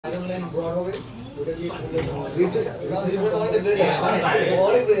Okay,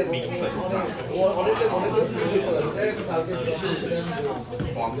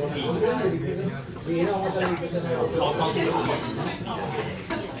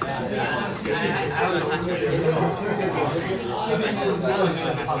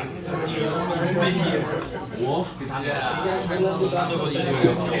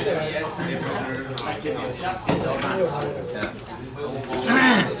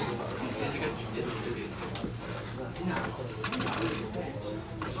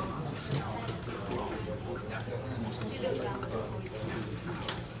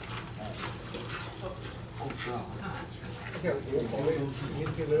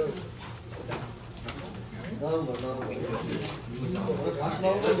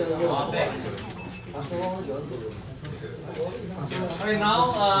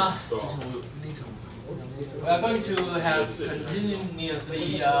 now we are going to have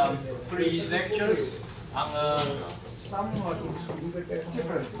continuously 3 lectures on a somewhat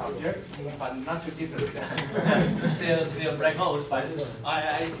different subject, but not too different. They're black holes, but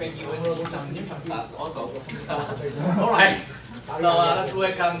I expect you will see some different stuff also. All right, so let's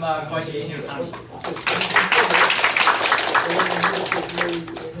welcome Kouichi Hirotani.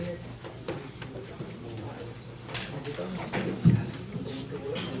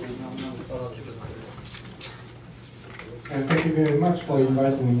 And thank you very much for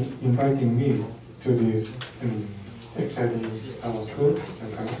inviting me to this exciting school.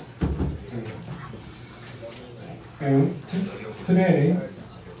 And today,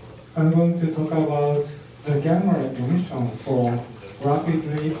 I'm going to talk about the gamma emission from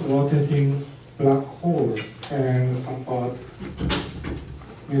rapidly rotating black holes and some part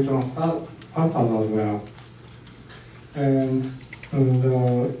neutron stars as well. And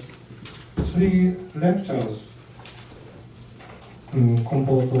the 3 lectures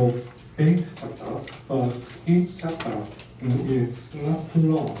composed of 8 chapters, but each chapter is not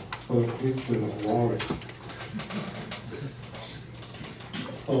too long, so please do not worry.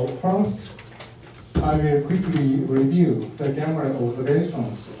 So first, I will quickly review the gamma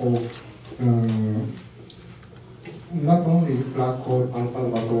observations of not only black hole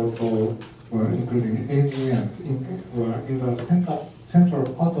pulsars, but also including AGN. In the central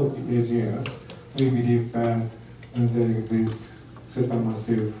part of the AGN, we believe that there exists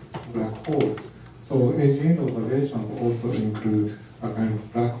supermassive black holes. So AGN observations also include a kind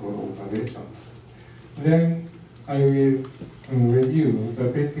of black hole observations. Then I will review the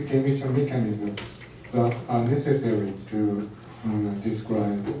basic emission mechanisms that are necessary to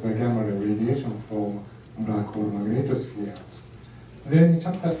describe the gamma ray radiation from black hole magnetospheres. Then in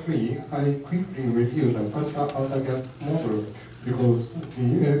chapter 3, I quickly review the outer gap model because the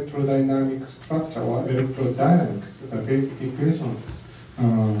electrodynamic structure or electrodynamics, the basic equations,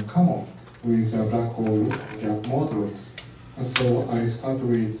 come up with the black hole gap models. And so I start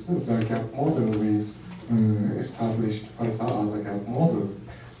with the gap model with established pulsar as a gap model.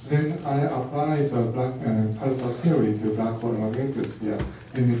 Then I apply the pulsar theory to black hole magnetosphere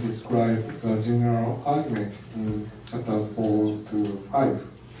and describe the general argument in chapters 4 to 5.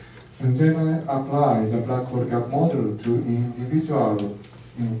 And then I apply the black hole gap model to individual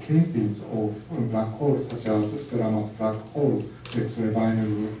cases of black holes, such as stellar mass black holes, X-ray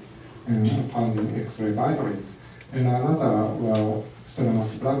binary, found in X-ray binaries, and another stellar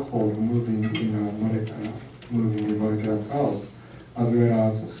mass black hole moving in molecular clouds, as well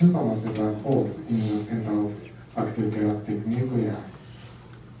as supermassive black holes in the center of active galactic nuclei.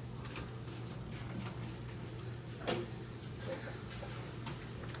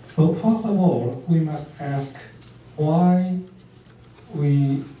 So first of all, we must ask why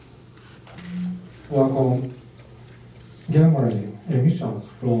we work on gamma ray emissions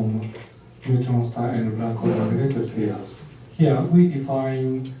from neutron star and black hole magnetospheres. Here we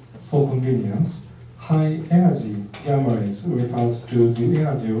define, for convenience, high energy gamma rays refers to the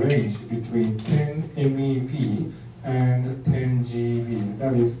energy range between 10 MeV and 10 GeV,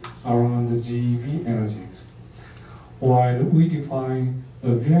 that is around GeV energies. While we define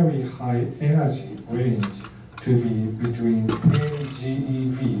the very high energy range to be between 10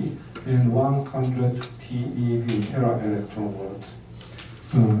 GeV and 100 TeV, tera-electron volts.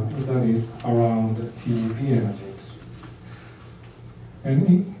 That is around TeV energies.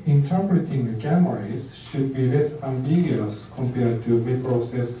 And interpreting the gamma rays should be less ambiguous compared to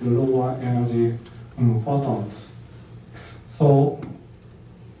reprocessed lower energy photons. So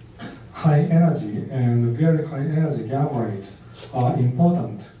high energy and very high energy gamma rays are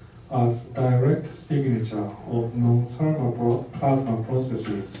important as direct signature of non-thermal plasma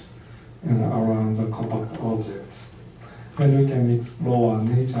processes around the compact objects. and we can explore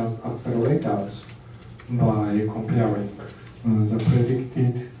nature's accelerators by comparing the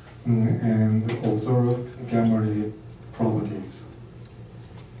predicted and observed gamma ray properties.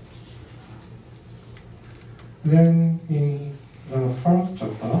 Then in the first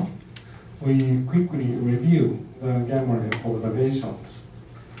chapter, we quickly review the gamma ray observations.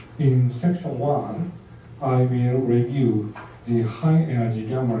 In section 1, I will review the high energy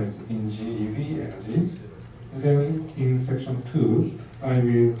gamma rays in GeV energies. Then in section 2, I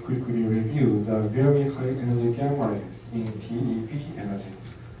will quickly review the very high energy gamma rays in TeV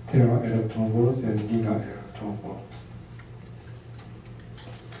energies, tera electron volts and giga electron volts.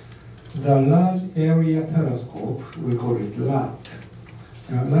 The Large Area Telescope, we call it LAT.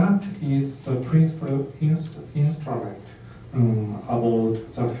 LAT is the principal instrument about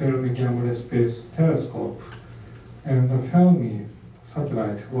the Fermi Gamma Ray Space Telescope, and the Fermi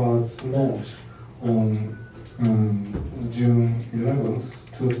satellite was launched on June 11th,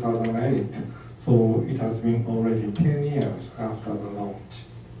 2008, so it has been already 10 years after the launch.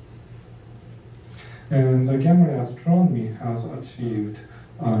 And the gamma ray astronomy has achieved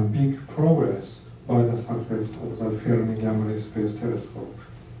big progress by the success of the Fermi Gamma Ray Space Telescope.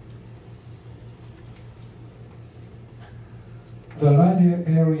 The Large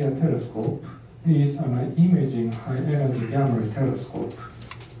Area Telescope is an imaging high-energy gamma ray telescope.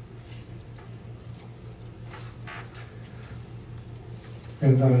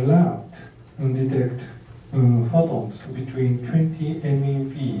 And the LAT detects photons between 20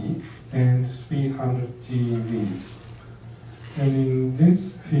 MeV and 300 GeV. And in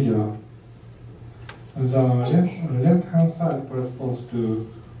this figure, the left-hand side corresponds to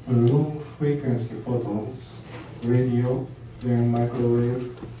low-frequency photons, radio, then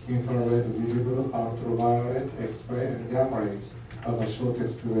microwave, infrared, visible, ultraviolet, X-ray, and gamma rays are the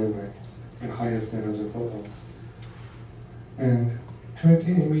shortest wavelength and highest energy photons. And 20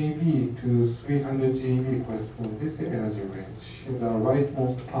 MeV to 300 GeV corresponds this energy range in the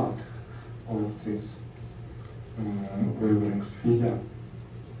rightmost part of this wavelength figure.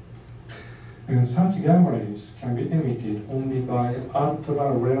 And such gamma rays can be emitted only by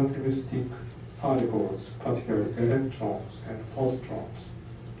ultra-relativistic particles, particularly electrons and positrons.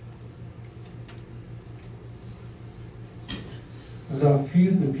 The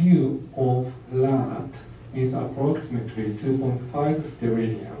field view of LAT is approximately 2.5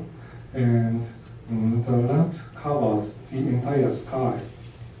 steradian, and the LAT covers the entire sky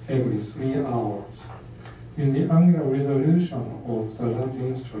every 3 hours. In the angular resolution of the LAT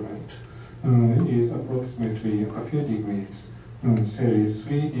instrument is approximately a few degrees, say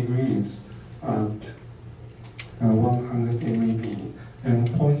 3 degrees at 100 MeV and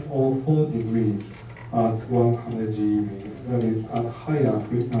 0.04 degrees at 100 GeV. That is at higher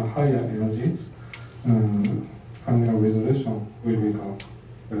energies, angular resolution will become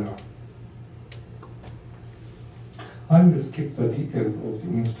better. I will skip the details of the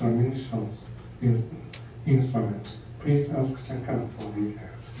instruments. Please ask Shankar for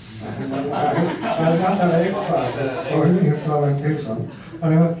details. I'm not an expert on instrumentation. I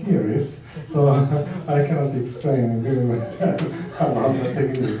am serious, so I cannot explain very well about the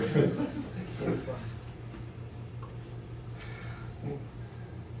techniques.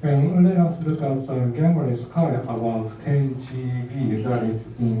 And let us look at the gamma ray sky above 10 GeV, that is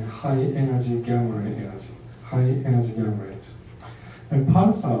in high energy gamma ray energy, high energy gamma rays. And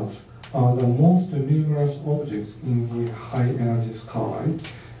pulsars are the most numerous objects in the high energy sky,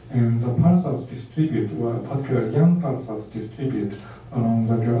 and the pulsars distribute, well, particularly young pulsars distribute along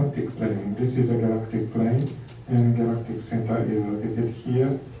the galactic plane. This is the galactic plane, and galactic center is located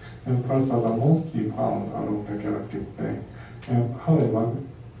here, and pulsars are mostly found along the galactic plane. However,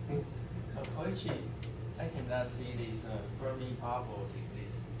 Kouichi, I cannot see this Fermi bubble in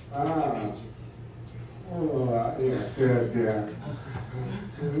this image. Oh, yes. It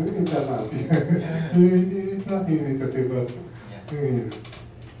does not. It's not easy to see, but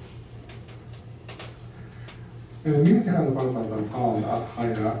milliseconds pulsars are found at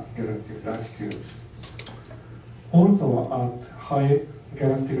higher galactic latitudes. Also, at high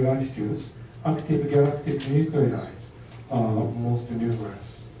galactic latitudes, active galactic nuclei are most numerous.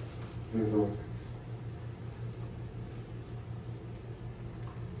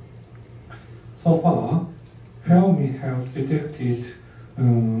 So far, Fermi has detected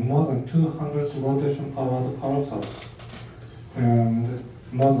more than 200 rotation-powered pulsars and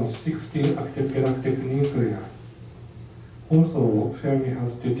more than 60 active galactic nuclei. Also, Fermi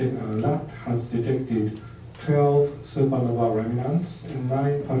has LAT has detected 12 supernova remnants,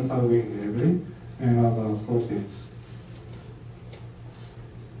 9 pulsar wind debris, and other sources.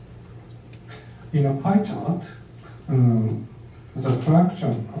 In a pie chart, the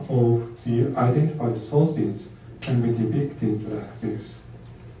fraction of the identified sources can be depicted like this.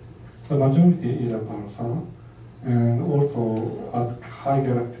 The majority is a pulsar, and also at high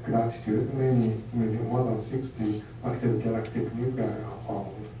galactic latitude, maybe more than 60 active galactic nuclei are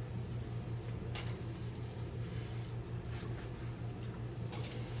found.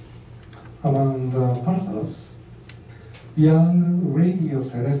 Among the pulsars, young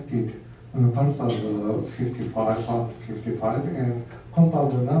radio-selected pulsars are 55, and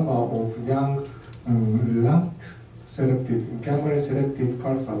comparable number of young LAT-selected, gamma-selected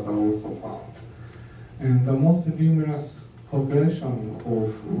pulsars are also found. And the most numerous population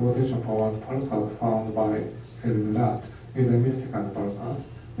of rotation-powered pulsars found by LAT is the millisecond pulsars,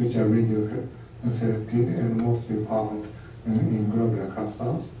 which are radio-selected and mostly found in globular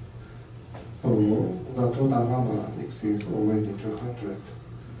clusters. So the total number exceeds already 200.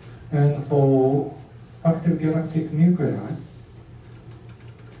 And for active galactic nuclei,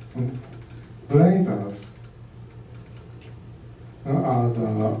 blazars are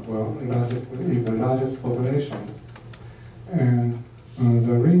the largest population. And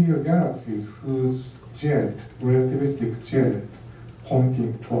the radio galaxies whose jet, relativistic jet,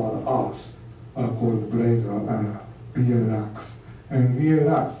 pointing toward Earth are called blazar BLX. And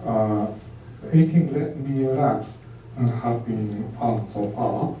BLX are 18 BLX have been found so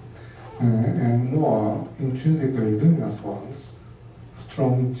far, and more intrinsically luminous ones,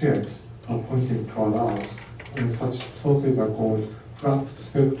 strong jets are pointing toward Earth, and such sources are called flat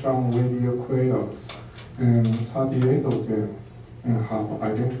spectrum radio quasars, and 38 of them have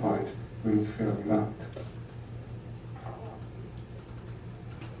identified with Fermi-LAT.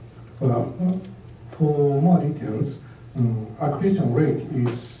 Well, for more details, accretion rate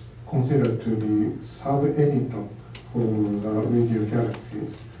is considered to be sub-editor for the radio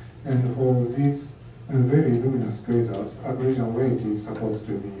galaxies. And for these very luminous quasars, accretion rate is supposed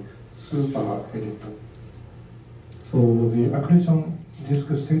to be super-editor. So the accretion disk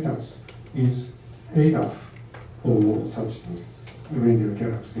status is ADAF for such radio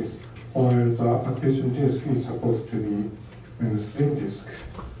galaxies, while the accretion disk is supposed to be slim disk,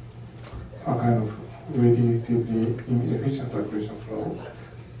 a kind of relatively inefficient accretion flow.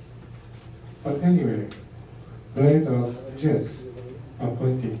 But anyway, blazars jets are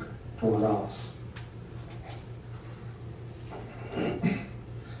pointing toward us.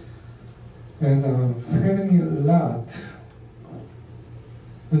 And Fermi-LAT,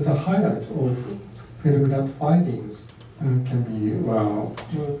 the highlight of Fermi-LAT findings can be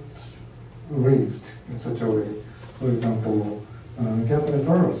raised in such a way. For example, gamma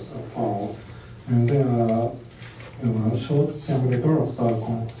bursts are found, and there are short gamma bursts are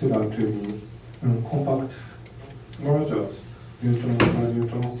considered to be compact mergers, neutron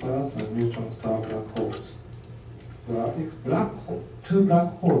stars, and neutron star black holes. If two black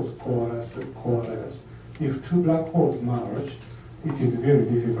holes coalesce, if two black holes merge, it is very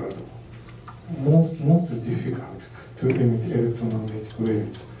difficult, most difficult to emit electromagnetic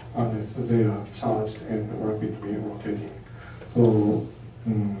waves unless they are charged and rapidly rotating. So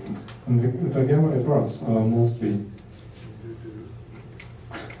the gamma bursts are mostly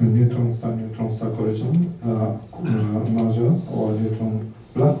neutron star collision mergers or neutron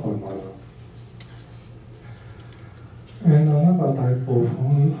black hole mergers. And another type of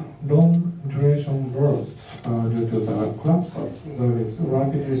long duration bursts due to the clusters. There is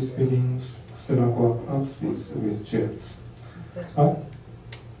rapidly spinning stellar quark clusters with jets.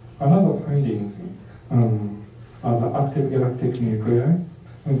 Another findings are the active galactic nuclei,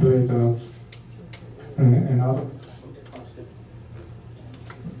 blazars, and other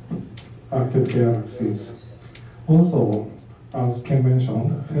active galaxies. Also, as Ken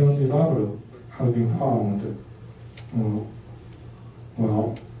mentioned, Fermi bubble has been found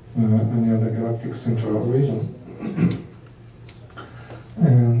near the galactic central region.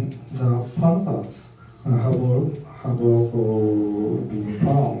 And the pulsars have also been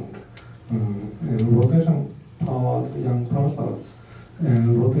found in rotation-powered young pulsars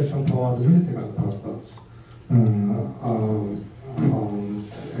and rotation-powered millisecond pulsars are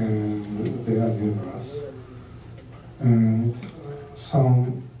found, and they are numerous. And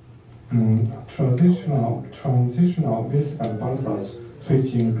some transitional millisecond pulsars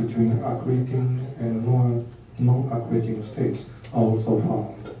switching between accreting and non-accreting states are also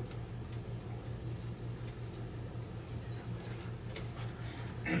found.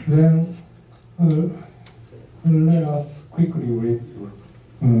 Then let us quickly review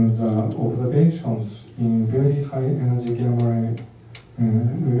the observations in very high energy gamma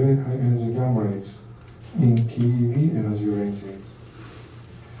rays in TeV energy ranges.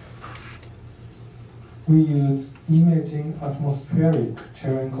 We use imaging atmospheric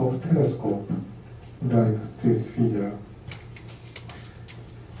Cherenkov telescope, like this figure.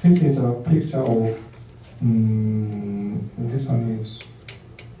 This is a picture of, this one is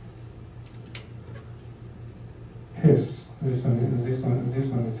his. This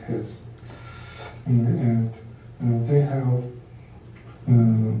one is his. And they have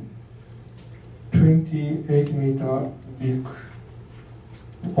 28-meter big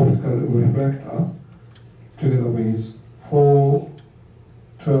optical reflector together with 4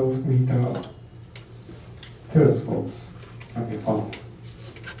 12-meter telescopes can be found.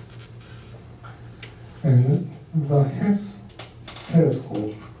 And the Hess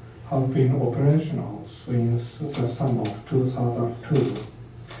telescope have been operational since the summer of 2002,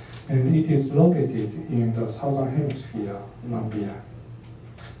 and it is located in the southern hemisphere, Namibia.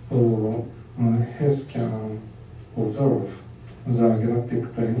 So Hess can observe the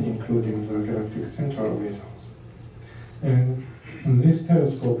galactic plane, including the galactic central regions. And this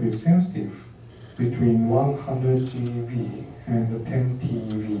telescope is sensitive between 100 GeV and 10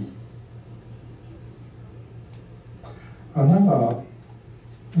 TeV. Another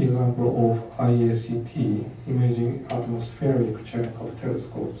example of IACT, imaging atmospheric Cherenkov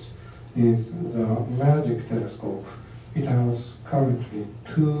telescopes, is the MAGIC telescope. It has currently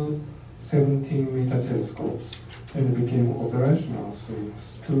 2 17-meter telescopes and became operational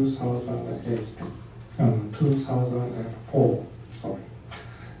since 2004.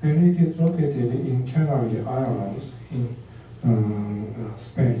 And it is located in Canary Islands in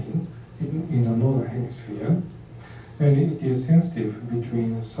Spain, in the northern hemisphere. And it is sensitive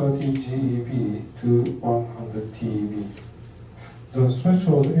between 30 GeV to 100 TeV. The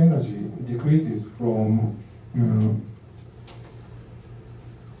threshold energy decreases from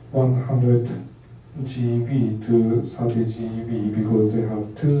 100 GeV to 30 GeV because they have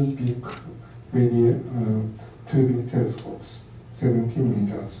two big telescopes, 17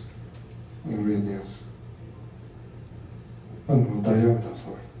 meters in radius, diameter,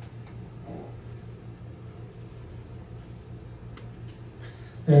 sorry.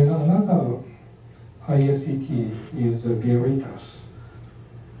 And another IACT is Veritas,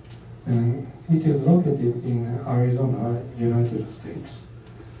 and it is located in Arizona, United States,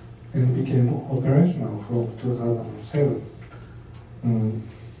 and became operational from 2007.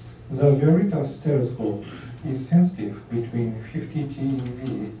 The Veritas telescope is sensitive between 50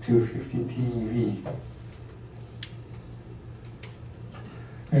 GeV to 50 TeV,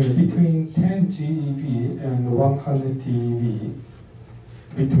 and between 10 GeV and 100 TeV.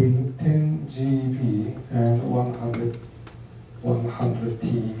 Between 10 GeV and 100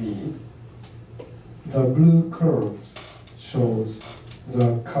 TeV. The blue curves shows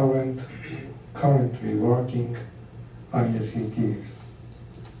the currently working IACTs,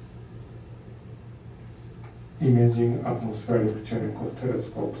 imaging atmospheric Cherenkov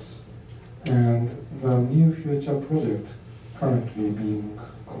telescopes, and the new future project currently being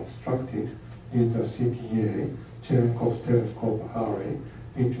constructed is the CTA, Cherenkov Telescope Array.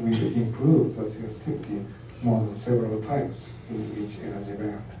 It will improve the sensitivity more than several times in each energy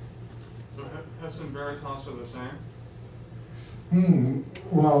band. So Hess and Veritas are the same?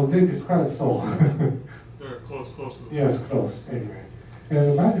 Well, they describe so. They're close to the same. Yes, close, anyway.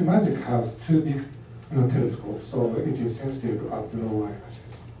 And MAGIC has two big telescopes, so it is sensitive at low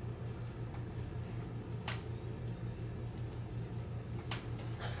energies.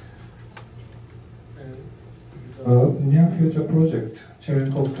 The near future project,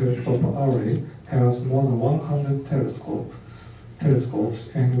 Cherenkov Telescope Array, has more than 100 telescopes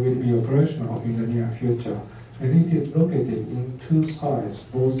and will be operational in the near future. And it is located in two sites,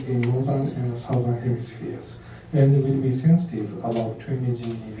 both in northern and southern hemispheres, and will be sensitive about 20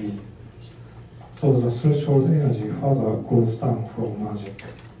 GeV. So the threshold energy further goes down from MAGIC.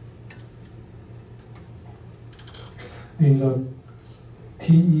 In the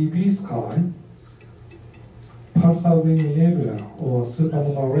TeV sky, pulsar-ring nebula or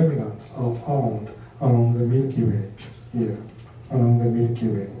supernova remnants are found along the Milky Way, here, along the Milky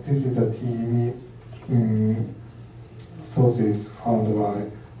Way. This is the TeV sources found by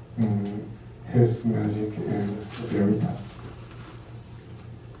Hess, MAGIC, and Veritas.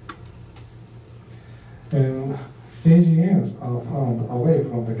 And AGNs are found away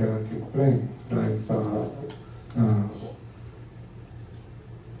from the galactic plane, like the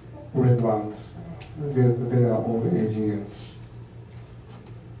red ones. They are all AGNs.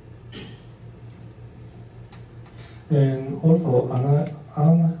 And also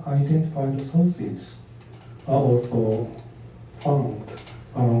unidentified sources are also found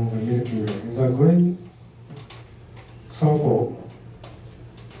along the Milky Way. The gray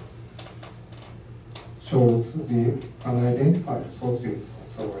shows the unidentified sources.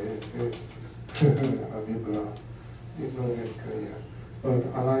 Sorry, it's not very clear. But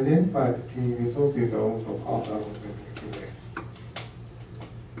unidentified TeV sources are also part of the Milky Way.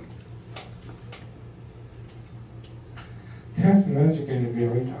 Hence, Magic and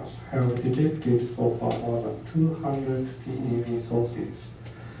Veritas have detected so far more than 200 TeV sources,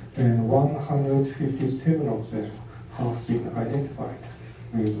 and 157 of them have been identified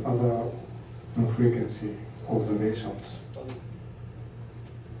with other frequency observations.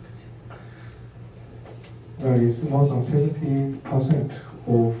 That is, more than 70%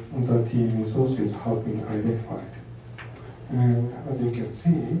 of the TeV sources have been identified. And as you can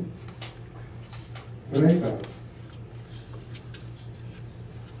see, blazars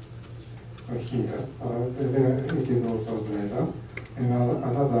are here. There it is also a blazer. And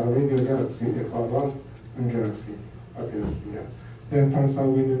another radio galaxy, FR1 galaxy, appears here. Then pulsar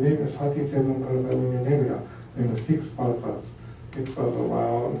wind nebula, 37 pulsar wind nebula, and 6 pulsars. It's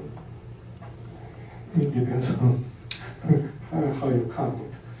well, it depends on how you count.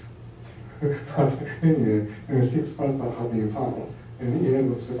 But anyway, 6 pulsars have been found, and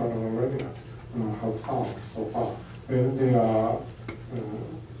 11 supernova remnants have found so far. And they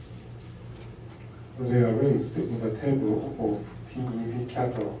are raised in the table of TeV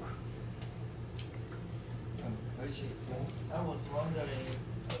catalog. Kouichi, I was wondering,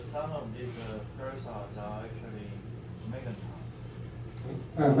 some of these pulsars are actually megatons.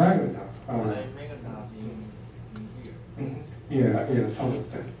 Magnetars. Megatons in here. Yeah, some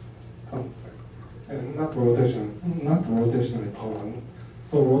of them. And not rotationally powered.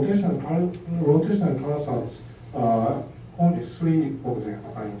 So rotational pulsars, only 3 of them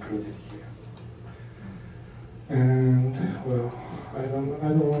are included here. And well, I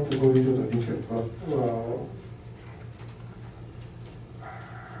don't want to go into the details, but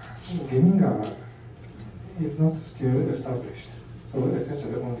Geminga is not still established. So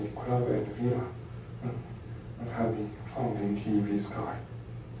essentially only Club and Villa have been found in TeV sky.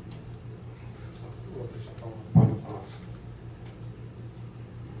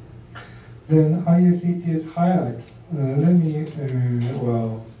 Then ISET's highlights. Let me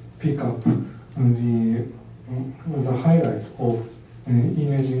pick up the highlights of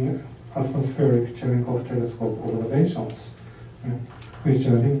imaging atmospheric Cherenkov telescope observations, which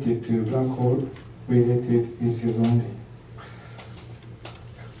are limited to black hole-related issues only.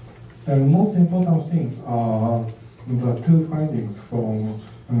 The most important things are the 2 findings from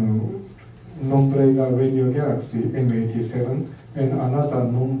non-blazer radio galaxy M87 and another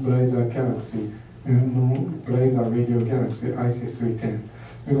non-blazer galaxy, non-blazer radio galaxy IC310.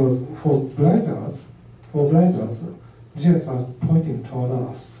 Because for blazers, jets are pointing toward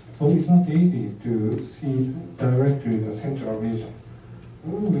us, so it's not easy to see directly the central region.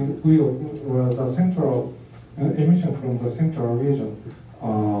 The central emission from the central region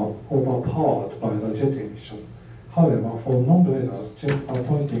are overpowered by the jet emission. However, for non-blazers, jets are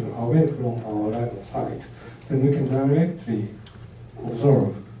pointing away from our line of sight, then we can directly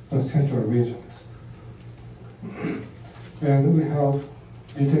observe the central regions. And we have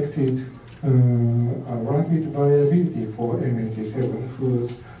detected a rapid variability for M87,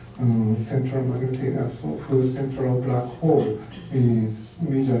 whose whose central black hole is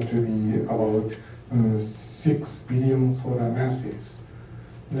measured to be about 6 billion solar masses.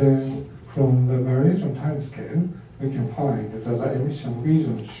 Then, from the variation timescale, we can find that the emission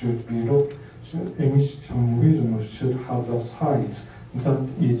region should have the size that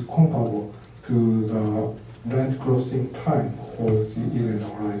is comparable to the light crossing time of the event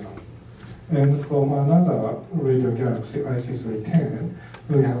horizon. And from another radio galaxy, IC310,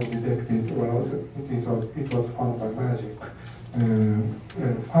 we have detected, well, it was found by Magic, and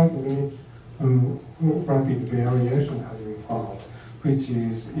 5 minutes rapid variation has been found, which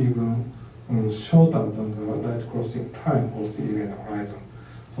is even shorter than the light crossing time of the event horizon.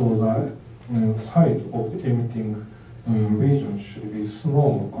 So the size of the emitting region should be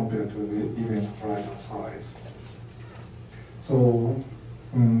small compared to the event horizon size. So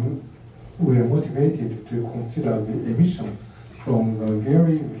we are motivated to consider the emissions from the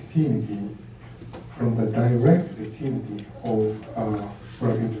very vicinity, from the direct vicinity of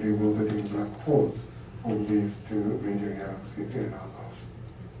rapidly rotating black holes of these 2 radio galaxies and others.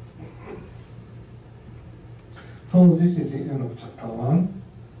 So this is the end of chapter 1.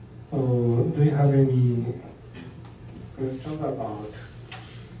 Do you have any questions about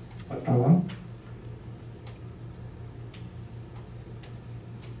chapter 1?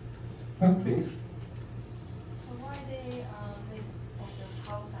 Please. So why they list of the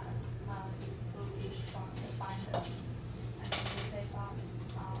pulsar excluded from the binary? I think they say about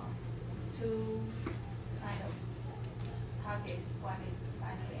 2 targets, one is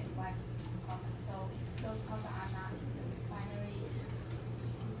binary and one is quantum. So those quantum are not binary.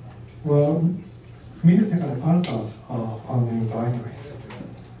 Well, millisecond pulsars are found in binaries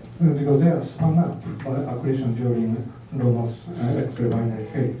because they are spun up by accretion during Lomas X-ray binary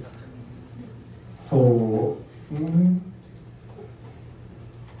phase. So,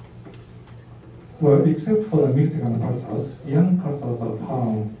 well, except for the millisecond pulsars, young pulsars are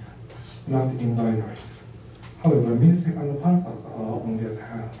found not in binaries. However, millisecond pulsars are, on the other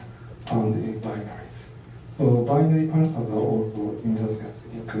hand, found in binaries. So binary pulsars are also, in that sense,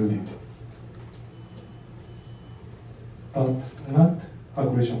 included, but not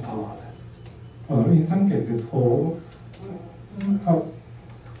accretion powered. In some cases, for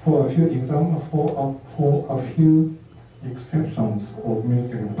a few examples, for a few exceptions of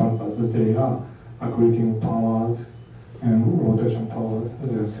millisecond pulsars, they are accreting powered and rotation powered.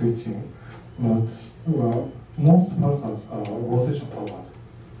 They are switching, but most pulsars are rotation powered,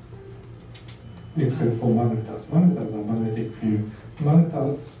 except for magnetars. Magnetars are magnetic field.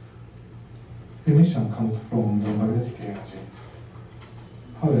 Magnetars emission comes from the magnetic energy.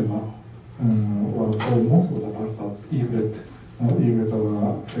 However, for most of the pulsars, Egret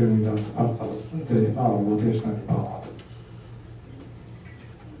or Fermi-Dirac pulsars, they are rotationally powered.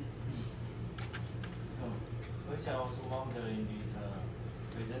 So, which I also wondering is,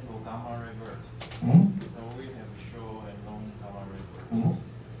 for example, gamma reverse. So we have short and long gamma reverse.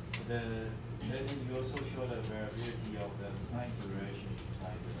 Then you also show the variability of the time duration,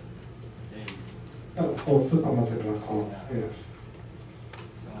 like the day. For supermassive black hole, yes.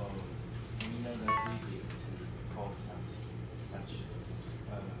 So we know the physics to cause such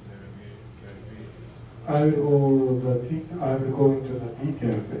variability. I will go into the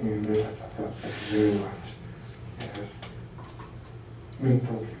details in later chapters. Thank you very much. Yes. Main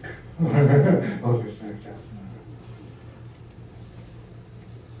topic of this lecture.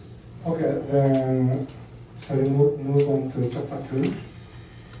 Okay, then shall we move on to chapter 2?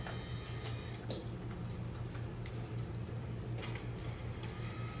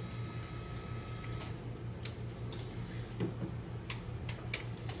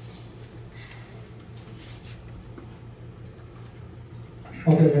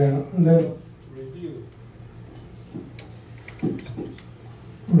 Okay, then let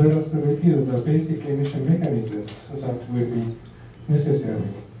us review the basic emission mechanisms that will be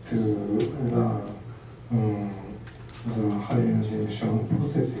necessary to the high energy emission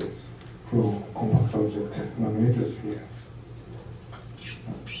processes from compact object magnetospheres.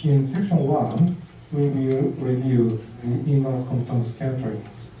 In section 1, we will review the inverse compton scatterings.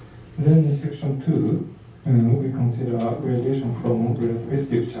 Then in section 2, we consider radiation from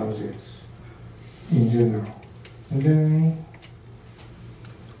relativistic charges in general. And then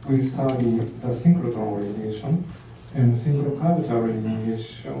we study the synchrotron radiation and synchrocurvature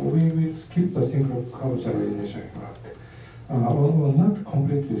radiation. We will skip the synchrocurvature radiation, in fact. Well, not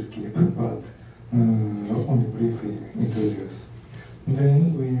completely skip, but only briefly introduce.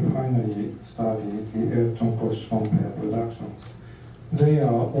 Then we finally study the electron-positron pair productions. They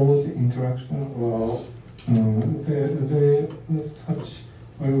are all the interaction, well, such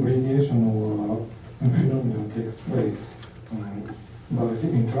radiation or phenomena takes place by the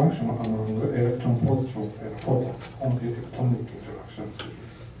interaction among the electron positrons and photons, only tectonic interactions.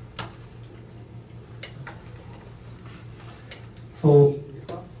 So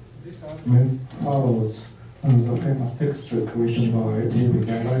this argument follows the famous textbook written by David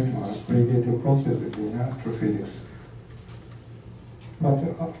and Reitman, Radiative Processes in Astrophysics. But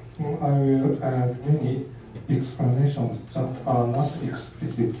I will add many explanations that are not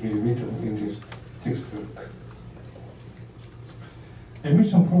explicitly written in this textbook.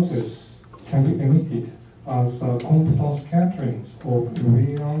 Emission process can be emitted as compton scatterings of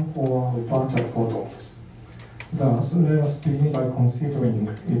real or virtual photons. Thus, let us begin by considering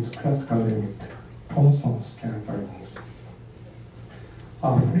its classical limit, Thomson scatterings.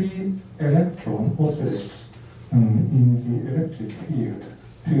 A free electron oscillates in the electric field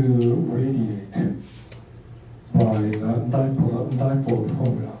to radiate by the dipole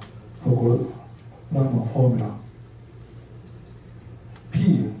formula, so-called Raman formula.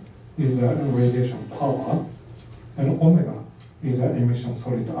 P is the radiation power, and omega is the emission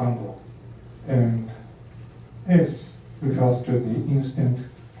solid angle, and S refers to the instant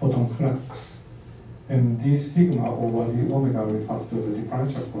photon flux, and d sigma over d omega refers to the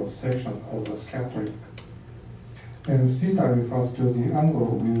differential cross section of the scattering. And theta refers to the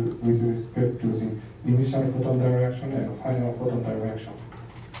angle with respect to the initial photon direction and final photon direction.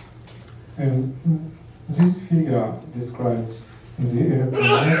 And this figure describes the electron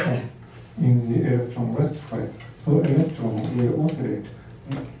motion in the electron rest frame. So electron will oscillate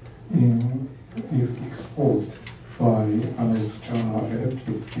if exposed by an external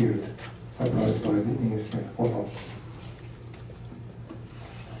electric field supplied by the incident photon.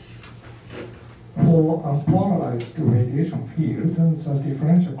 For unpolarized radiation field, the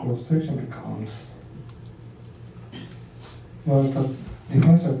differential cross-section becomes, well, the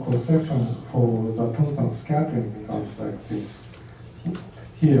differential cross-section for the Thomson scattering becomes like this.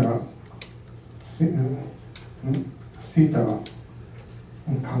 Here, theta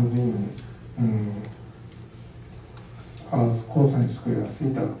comes in as cosine square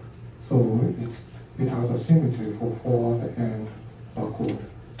theta, so it has a symmetry for forward and backward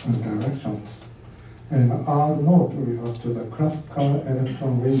directions. And R naught refers to the classical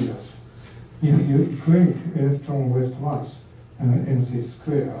electron radius. If you equate electron waste mass mc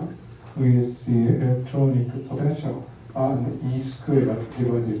square with the electronic potential and E squared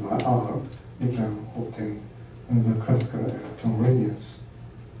divided by R, you can obtain the classical electron radius.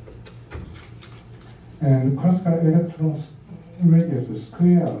 And classical electron radius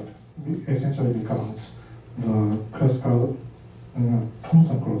squared essentially becomes the classical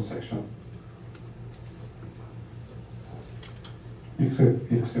Thomson cross-section,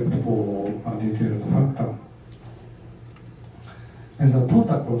 except for a detailed factor. And the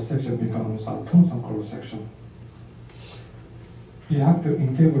total cross-section becomes a Thomson cross-section. You have to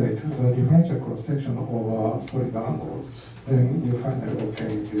integrate the differential cross-section over solid angles, then you finally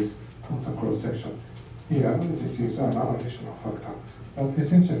obtain this Thomson cross-section. Here, this is an additional factor. But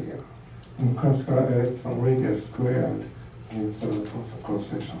essentially, classical electron radius squared gives the Thomson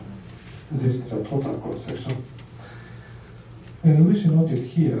cross-section. This is the total cross-section. And we should notice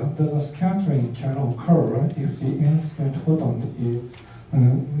here that the scattering can occur if the incident photon is,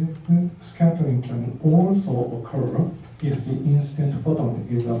 scattering can also occur if the incident photon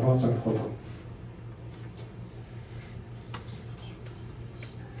is a larger photon.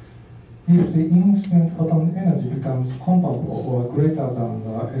 If the incident photon energy becomes comparable or greater than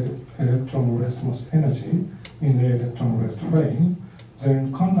the electron rest mass energy in the electron rest frame,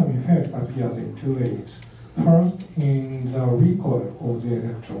 then quantum effect appears in two ways. First, in the recoil of the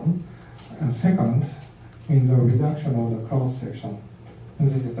electron, and second, in the reduction of the cross-section.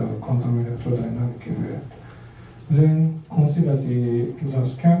 This is the quantum electrodynamic effect. Then consider the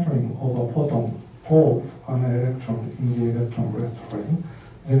scattering of a photon of an electron in the electron rest frame.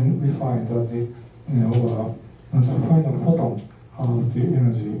 Then we find that the final photon has the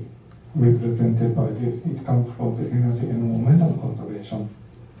energy represented by this. It comes from the energy and momentum conservation.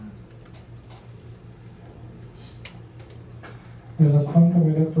 The quantum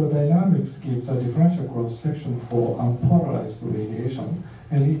electrodynamics gives a differential cross-section for unpolarized radiation,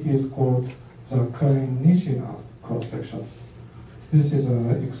 and it is called the Kouichi cross-section. This is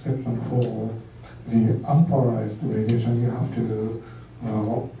an exception for the unpolarized radiation. You have to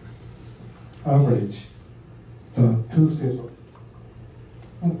average the two states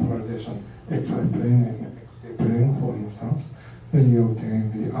of polarization, xy plane and xz plane, for instance. Then you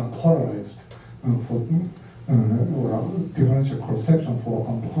obtain the unpolarized differential cross-section for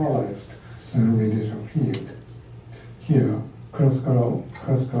unpolarized radiation field. Here, classical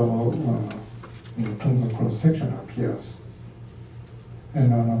Thomson cross-section appears,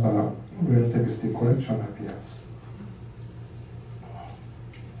 and another relativistic correction appears.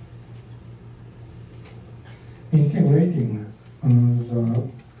 Integrating the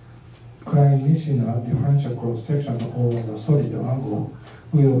Kouichi differential cross-section over the solid angle,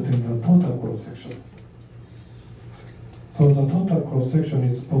 we obtain the total cross-section. So the total cross-section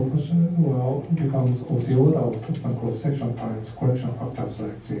is proportional, becomes of the order of Thomson cross-section times correction factors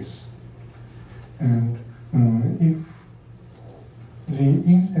like this. And if the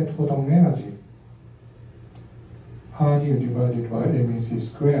incident photon energy, RU divided by MEC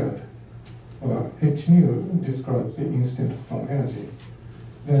squared, h nu describes the incident photon energy,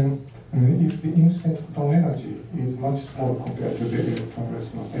 then if the incident photon energy is much smaller compared to the electron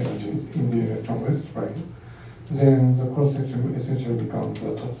rest mass energy in the electron rest frame, then the cross-section essentially becomes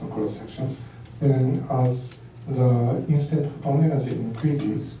a Thomson cross-section. Then as the incident photon energy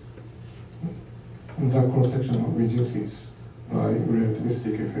increases, the cross-section reduces by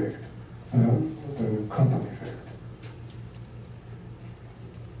relativistic effect, the quantum effect.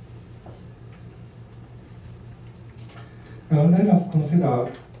 Now let us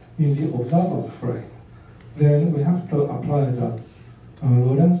consider in the observer's frame. Then we have to apply the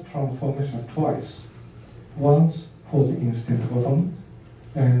Lorentz transformation twice. Once for the incident photon,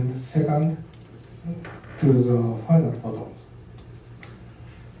 and second to the final photons.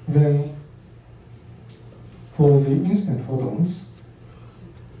 Then for the incident photons,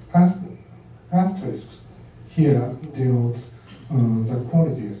 asterisks here denotes the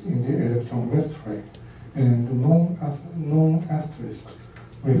quantities in the electron rest frame, and non-asterisk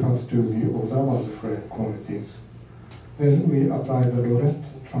refers to the observer's frame quantities. Then we apply the Lorentz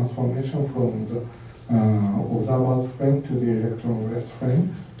transformation from the observer's frame to the electron rest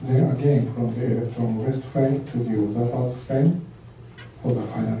frame, then again from the electron rest frame to the observer's frame for the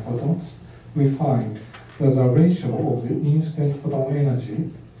final photons. We find that the ratio of the instant photon energy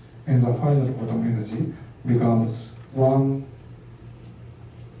and the final photon energy becomes 1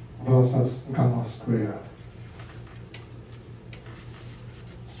 versus gamma squared.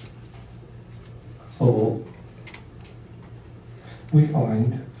 So we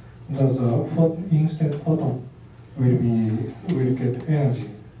find that the instant photon will get energy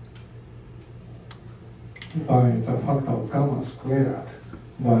by the factor of gamma squared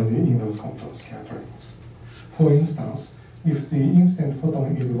by the inverse Compton scatterings. For instance, if the instant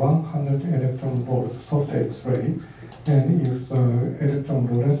photon is 100 electron volt soft X-ray, and if the electron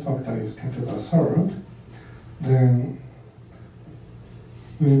Lorentz factor is 10 to the third, then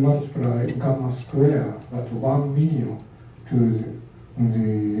we multiply gamma square, that's 1 million, to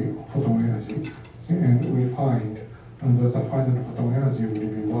the photon energy, and we find that the final photon energy will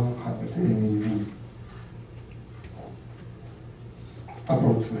be 100 MeV,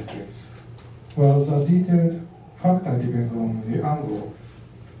 approximately. Well, the detailed factor depends on the angle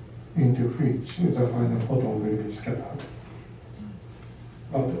into which the final photon will be scattered.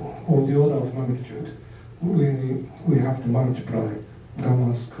 But on the order of magnitude, we have to multiply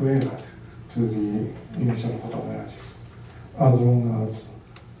gamma squared to the initial photon energy, as long as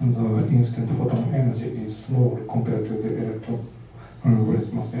the instant photon energy is small compared to the electron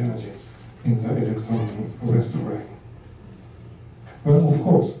rest mass energy in the electron rest frame. Well, of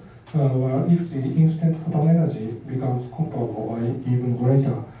course, if the instant photon energy becomes comparable or even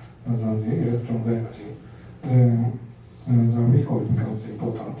greater than the electron energy, then the recoil becomes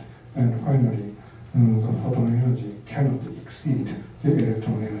important, and finally, the photon energy cannot exceed the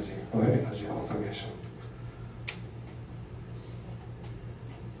electron energy by energy conservation.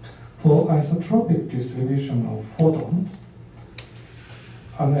 For isotropic distribution of photons,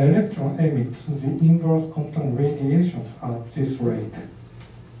 an electron emits the inverse Compton radiations at this rate.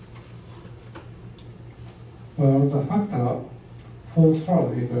 Well, the factor for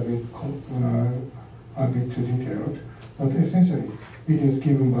third is a bit too detailed, but essentially it is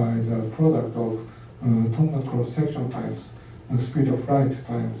given by the product of total cross-section times the speed of light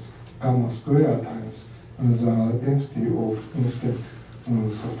times gamma squared times the density of instant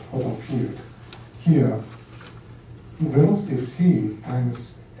soft photon field. Here, velocity c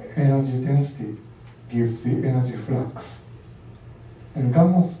times energy density gives the energy flux, and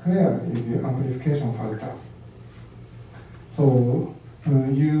gamma squared is the amplification factor. So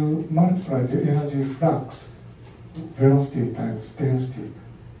you multiply the energy flux, velocity times density,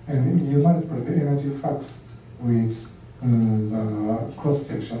 and you multiply the energy flux with the cross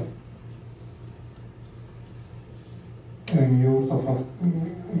section, and you also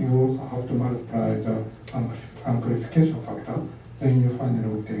have to multiply the amplification factor. Then you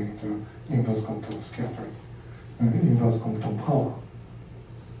finally obtain the inverse Compton scattering, inverse Compton power.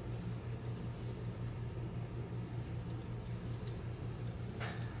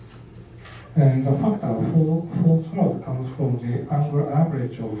 And the factor for third comes from the angular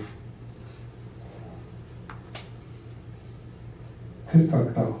average of this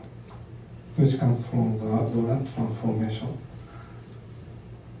factor, which comes from the Lorentz transformation.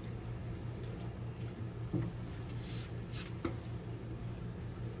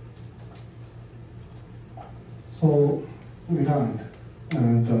 So we learned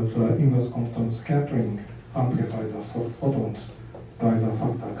that the inverse Compton scattering amplifies the soft photons by the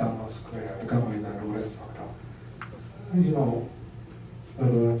factor gamma squared. Gamma is the Lorentz factor. You know the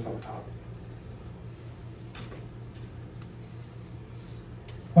Lorentz factor.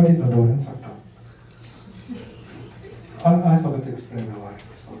 What is the Lorentz factor? I forgot to explain why.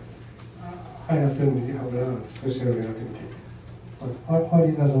 Sorry. I assume you have learned special relativity. But what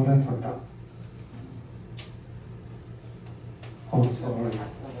is the Lorentz factor? Oh, sorry.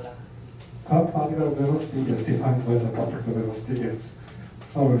 Particle velocity is defined by the particle velocity. Yes.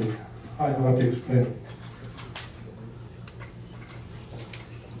 Sorry, I forgot to explain.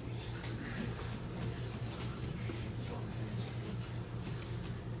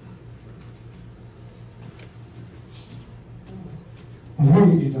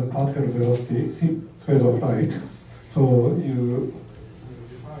 V is a particle velocity, speed of light. So you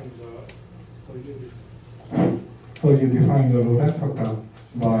define the Lorentz factor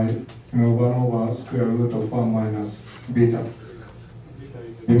by 1 over square root of 1 minus beta. Beta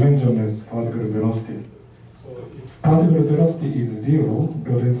is dimensionless particle velocity. So particle velocity is 0,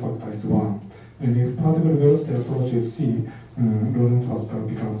 Lorentz factor is 1. And if particle velocity approaches c, Lorentz factor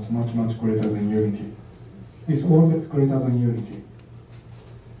becomes much, much greater than unity. It's always greater than unity.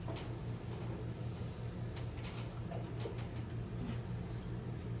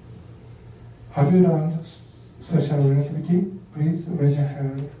 Have you learned special relativity? Please raise your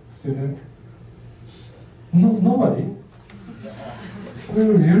hand, student. No, nobody?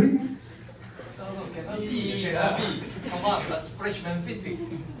 Really? No, cannot be. Come on, that's freshman physics.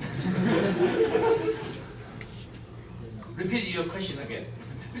 Repeat your question again.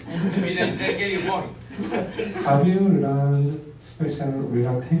 Maybe that's not getting point. Have you learned special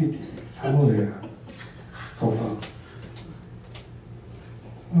relativity somewhere so far?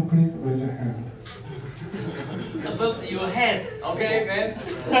 No, please raise your hand. Above your head, okay, man?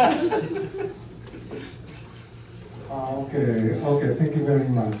 Okay, thank you very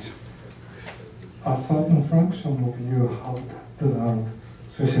much. A certain fraction of you have learned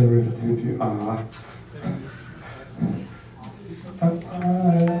special relativity. I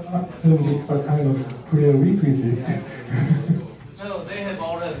assume it's a kind of prerequisite. No, they have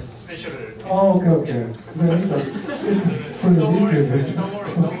all the special. Oh, okay. Yes. There is a Don't worry, prerequisite.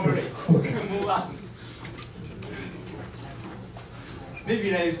 don't worry. Okay. Move on. Maybe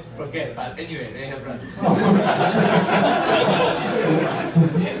they forget, but anyway, they have run.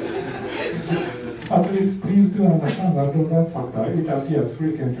 At least please do understand that Lorentz factor, it appears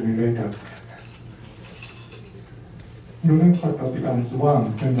frequently later. Lorentz factor becomes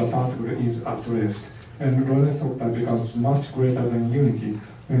 1 when the particle is at rest, and Lorentz factor becomes much greater than unity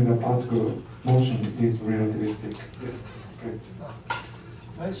when the particle motion is relativistic. Yes. Great.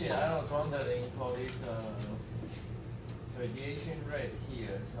 Actually, I was wondering for this radiation rate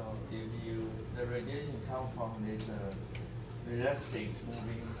here. So if the radiation comes from this elastic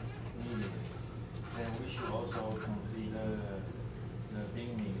moving medium, then we should also consider the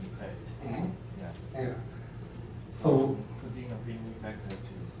beaming effect. Mm-hmm. Yeah. So putting a beaming factor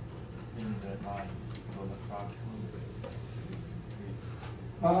to beam the line for the flux movement.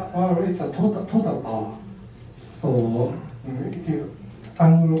 well, it's a total power. So it is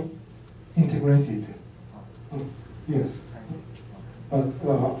angle integrated. Yes. But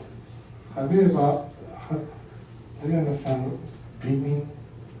have you ever, do you understand beaming?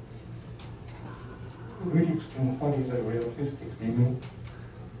 Really explain what is a relativistic beaming?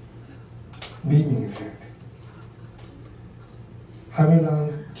 Beaming effect. Have you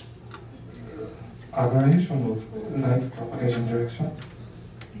learned aberration of light propagation direction?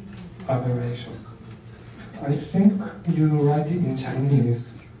 Aberration. I think you write it in Chinese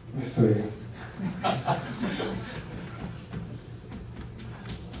this way.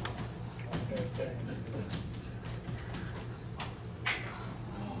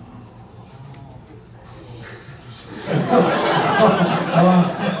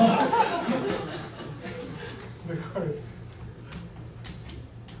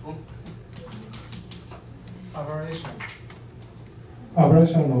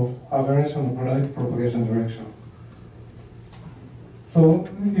 Aberration of light propagation direction. So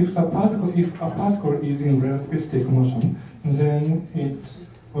if a particle is in relativistic motion, then its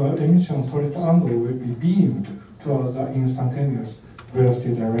emission solid angle will be beamed towards the instantaneous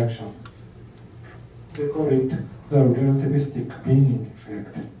velocity direction. They call it the relativistic beaming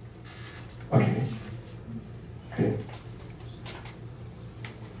effect. Okay.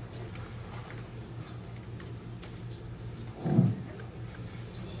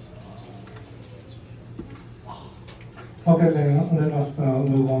 Okay, then let us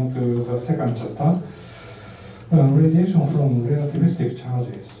move on to the second chapter. Radiation from relativistic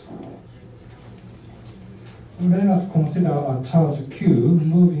charges. Let us consider a charge Q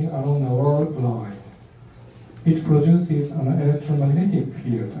moving along a world line. It produces an electromagnetic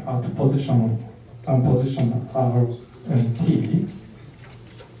field at position R and T.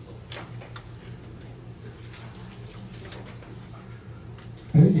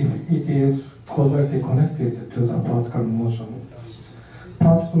 If it is causally connected to the particle motion.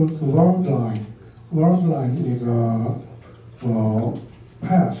 Particle's world line is a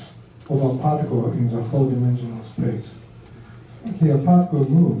path of a particle in the four-dimensional space. Here, particle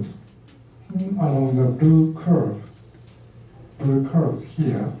moves along the blue curve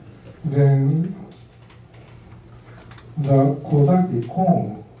here. Then the causality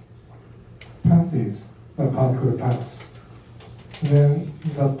cone passes the particle path. Then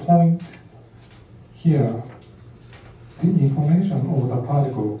the point here, the information of the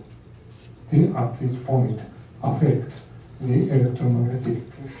particle at this point affects the electromagnetic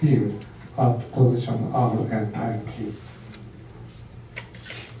field at position R and time t.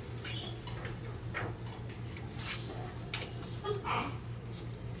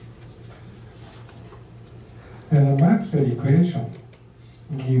 Maxwell equation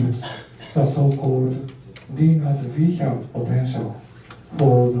gives the so-called linear Wiener potential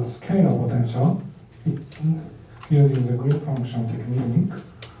for the scalar potential using the green function technique.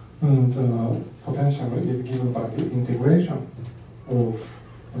 The potential is given by the integration of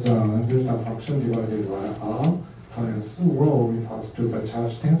the delta function divided by r times rho refers to the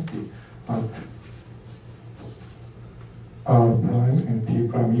charge density at r prime and t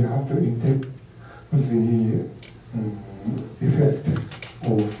prime. You have to integrate the effect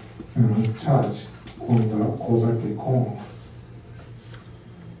of charge on the causality cone.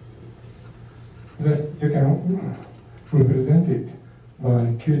 Then you can represent it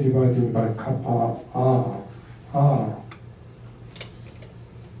by q divided by kappa r.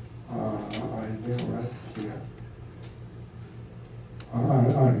 I didn't write here.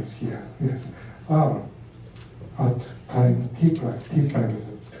 R is here. Yes. R at time t prime. T prime is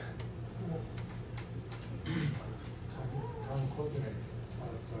time coordinate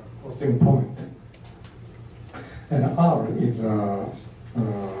as a crossing point. And R is a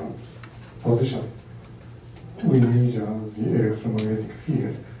position. We measure the electromagnetic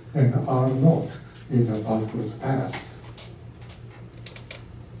field, and R naught is a particle's path.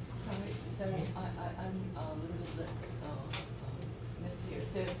 Sorry, I'm a little bit missed here.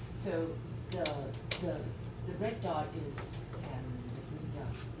 So the red dot is and the green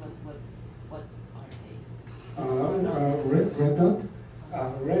dot. What are they? Red dot.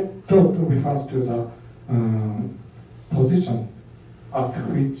 Red dot refers to the position at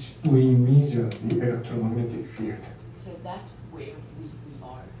which we measure the electromagnetic field. So that's where we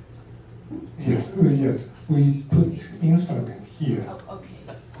are. Yes, yes. We put instrument here. Oh, okay.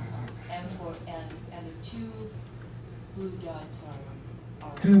 And the two blue dots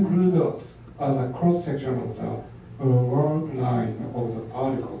are Two blue dots are the cross section of the world line of the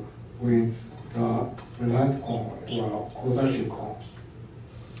particle with the light cone or causality cone.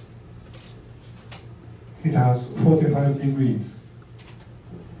 It has 45 degrees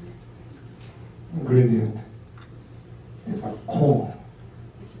gradient. It's a cone.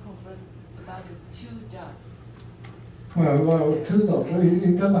 It's about the two dots. Well, two dots.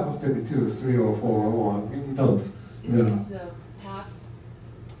 It doesn't have to be 2, 3, or 4, or dots. Is this the path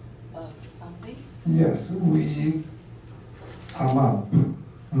of something? Yes, we sum up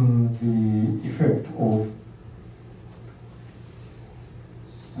the effect of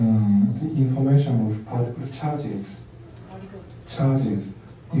the information of particle charges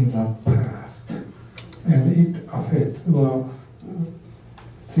in the past, and it affects the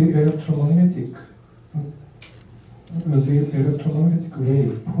electromagnetic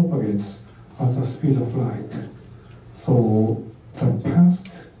wave propagates at the speed of light. So the past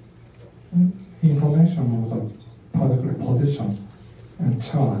information of the particle position and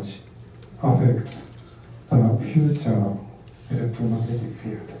charge affects the future electromagnetic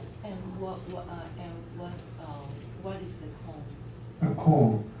field. And what is the cone? A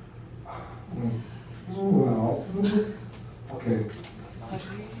cone. Well, okay. Have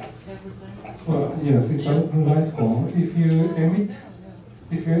you ever learned? Well, yes, it's a light cone. If you emit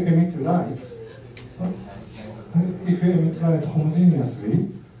light homogeneously,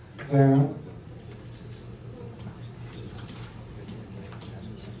 then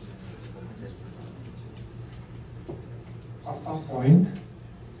at some point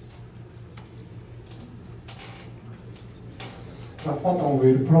the photon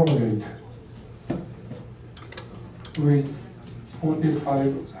will propagate with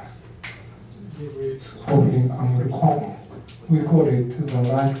 45 degrees opening angle cone. We call it the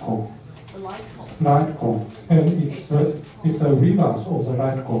light cone. The light cone. Light cone, and it's a reverse of the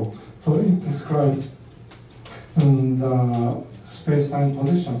light cone. So it describes the space-time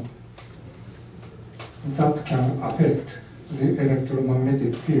position that can affect the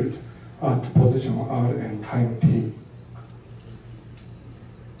electromagnetic field at position r and time t.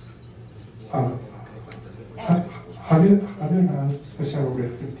 Have you done special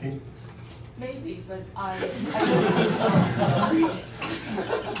reflecting? Maybe, but I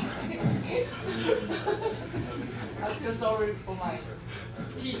feel sorry for my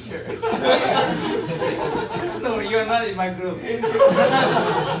teacher. No, you are not in my group.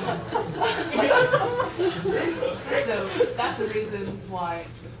 So that's the reason why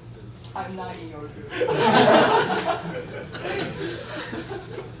I'm not in your group.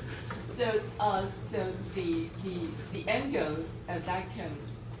 So the angle that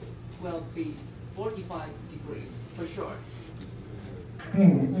will be 45 degrees for sure.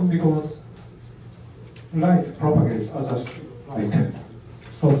 Because light propagates as a light.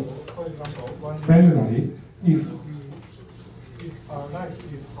 So, for example, measurably, if light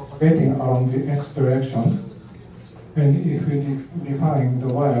is propagating along the x direction, And if we define the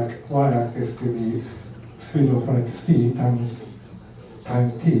y-axis to be speed of light c times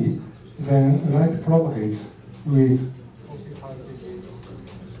t, then light propagates with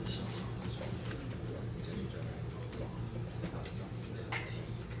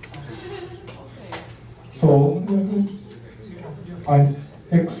so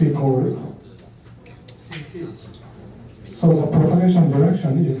x equals, so the propagation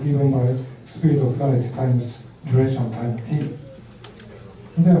direction is given by speed of light times duration times t.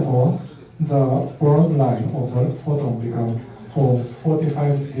 Therefore, the broad line of the photon forms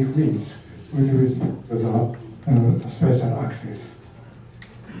 45 degrees with respect to the spatial axis.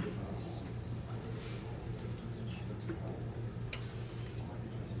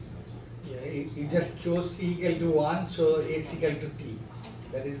 You just chose c equal to 1, so x equal to t.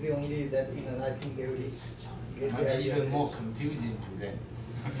 That is the only that, I think they will get the idea. Even more confusing to them.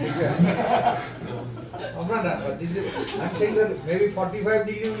 But this is, I'm saying that maybe 45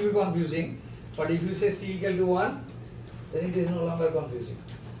 degree will be confusing, but if you say c equal to 1, then it is no longer confusing.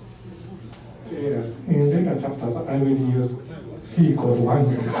 Yes, in later chapters I will use c equals 1.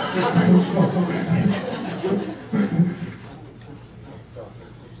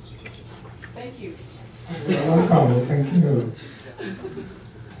 Thank you. You're welcome, thank you.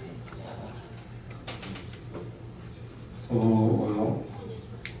 So,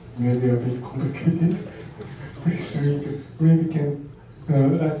 maybe a bit complicated. We can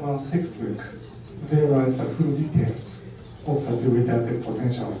write one textbook. They write the full details of the retarded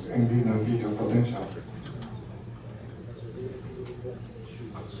potentials and linear video potential.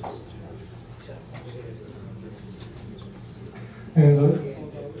 And the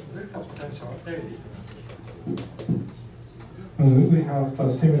potential we have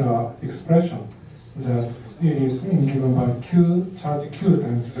the similar expression that it is given by q, charge q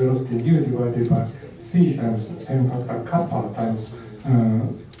times velocity u divided by c times same factor kappa times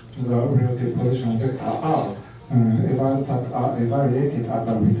the relative position vector r that are evaluated at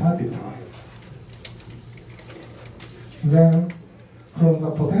the retarded time. Then from the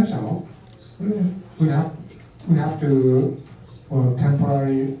potential, we have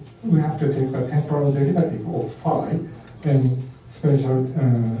to take the temporal derivative of phi and spatial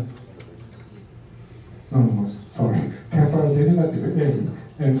temporal derivative a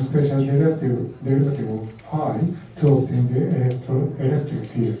and spatial derivative of phi to obtain the electric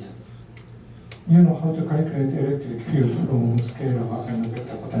field. You know how to calculate electric field from scalar and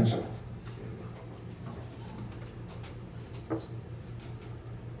vector potential.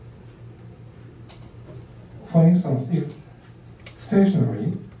 For instance, if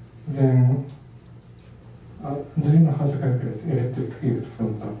stationary, then do you know how to calculate electric field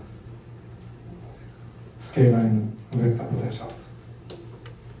from the scalar and vector potentials?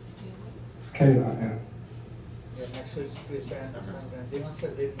 Scalar and Maxwell's equation, they must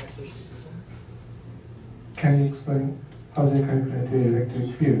have read Maxwell's equation. Can you explain how they calculate the electric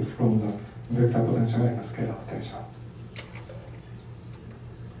field from the vector potential and the scalar potential?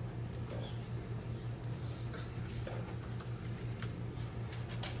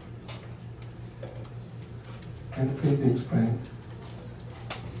 Can you please explain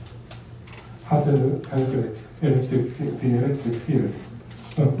how to calculate the electric field?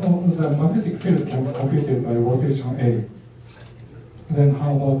 The magnetic field can be computed by rotation A. Then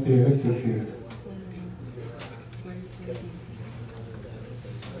how about the electric field?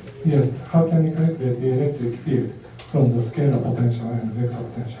 Yes, how can you calculate the electric field from the scalar potential and vector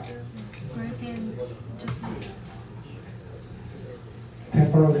potential?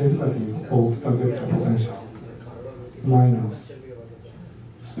 Temporal derivative of the vector potential minus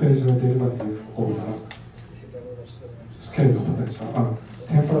spatial derivative of the scalar potential.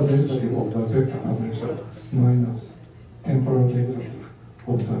 Temporal derivative of the vector potential minus temporal derivative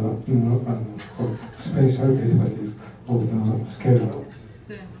of the spatial derivative of the scalar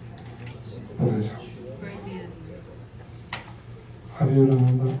potential. Have you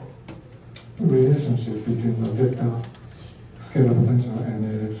remembered the relationship between the vector, scalar potential, and the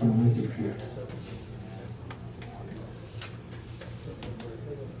electromagnetic field?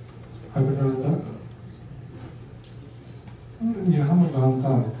 Have you learned that? You haven't learned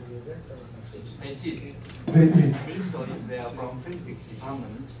that. They did. They did. So if they are from physics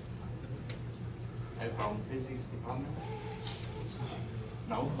department, from physics department?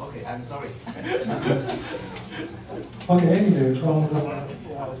 No? Okay, I'm sorry. Okay, anyway, from the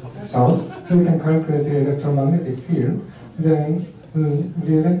potentials, we can calculate the electromagnetic field. Then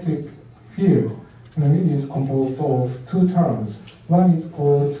the electric field is composed of two terms. One is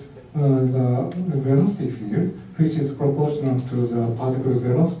called the velocity field, which is proportional to the particle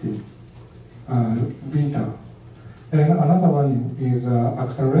velocity, beta. And another one is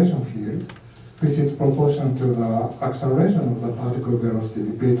acceleration field, which is proportional to the acceleration of the particle velocity,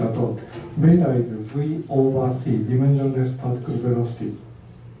 beta dot. Beta is V over C, dimensionless particle velocity.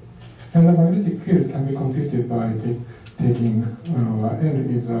 And the magnetic field can be computed by taking N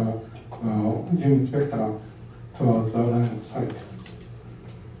is a unit vector towards the line of sight.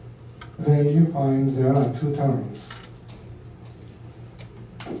 Then you find there are two terms.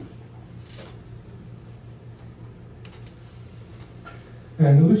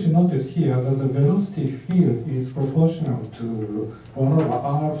 And we should notice here that the velocity field is proportional to 1 over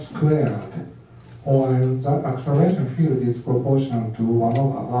r squared, while the acceleration field is proportional to 1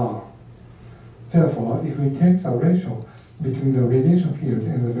 over r. Therefore, if we take the ratio between the radiation field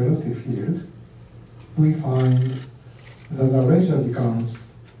and the velocity field, we find that the ratio becomes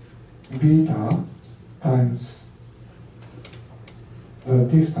beta times the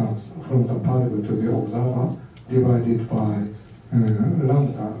distance from the particle to the observer divided by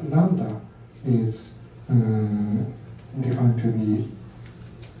lambda. Lambda is defined to be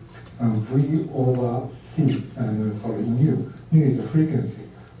V over C, sorry, nu. Nu is the frequency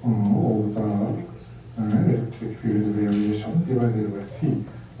of the electric field variation divided by C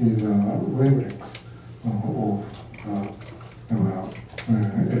is wavelength of the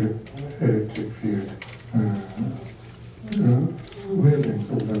electric field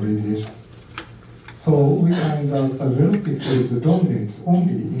wavelength of the radiation. So we find that the velocity field dominates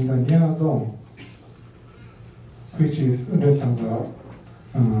only in the near zone, which is less than the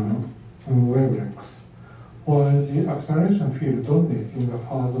wavelengths, while the acceleration field dominates in the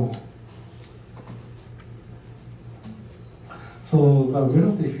far zone. So the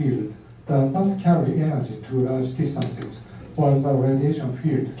velocity field does not carry energy to large distances, while the radiation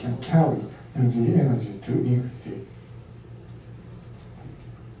field can carry the energy to infinity.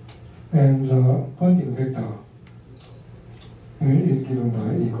 And the Poynting vector is given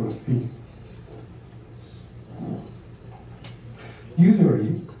by equals p.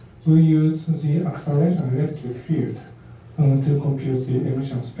 Usually, we use the acceleration electric field to compute the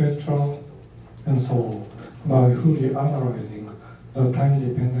emission spectrum and so on by fully analyzing the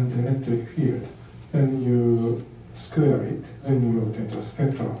time-dependent electric field. Then you square it, then you obtain the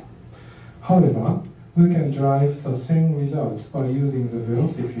spectrum. However, we can derive the same results by using the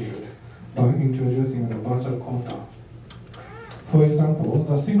velocity field by introducing the virtual quanta. For example,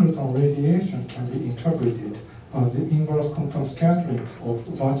 the singleton radiation can be interpreted as the inverse quantum scatterings of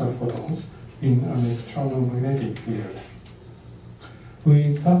virtual photons in an electromagnetic field.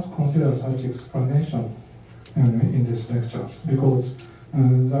 We thus consider such explanation in these lectures because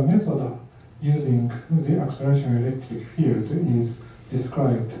the method using the acceleration electric field is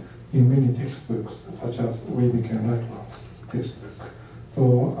described in many textbooks, such as Webick and Lightman's textbook.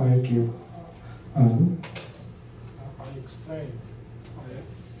 So I give. I explain.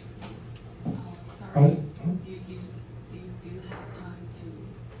 Sorry. Do you have time to?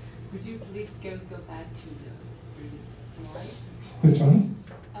 Could you please go back to the previous slide? Which one?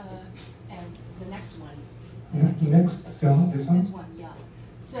 And the next one. This one? This one, yeah.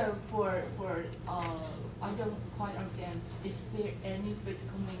 So for I don't quite understand. Is there any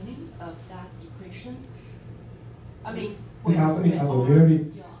physical meaning of that equation? I mean, it has a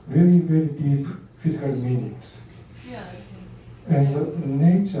very deep physical meanings. Yes. And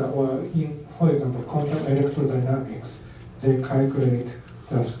nature, or in, for example, quantum electrodynamics, they calculate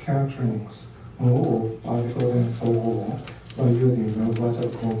the scatterings of particles and so on by using the virtual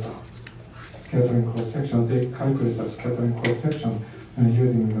quanta. Scattering cross-section, they calculate the scattering cross-section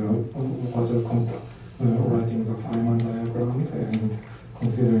using the virtual quanta, writing the Feynman diagram and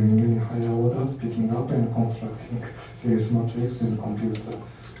considering many higher orders, picking up and constructing various matrix and compute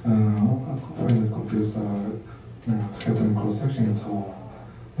scattering cross-section and so on.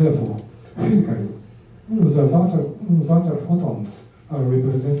 Therefore, physically, the virtual photons are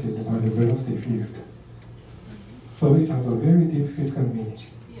represented by the velocity field. So it has a very deep physical meaning.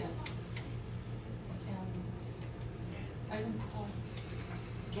 Yes. And I don't quite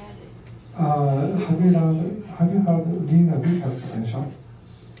get it. Have you heard linear Vihel potential?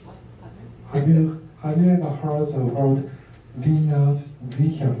 What? Have you ever heard the word linear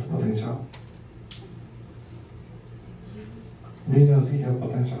Vihel potential? Linear Vihel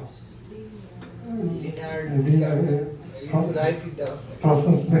potential. Linear. You write it down.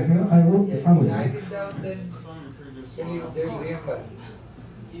 I wrote it somewhere. Write it down, then they will remember.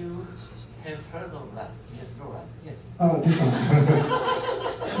 You have heard of that? Yes, no, right? Yes. This one.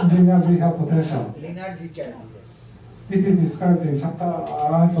 Linear Vihel potential. Linear Vihel, yes. It is described in chapter, I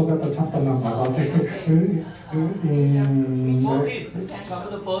forgot the chapter number, but 14.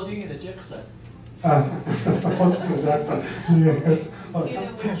 Chapter 14 in the Jackson. Yes. Given which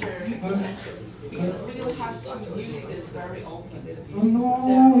potentially, because we don't have to use this very often.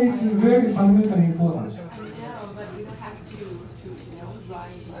 No, it's very fundamentally important. I know, but we don't have to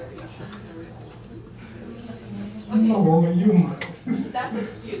write equation very often. No, you. That's an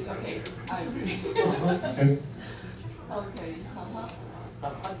excuse. Okay, I agree. Okay. Okay.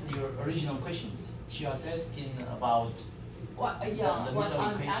 What's your original question? She was asking about. What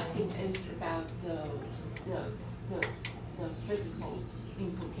I'm asking is about the physical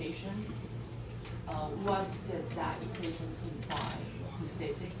implication. What does that equation imply in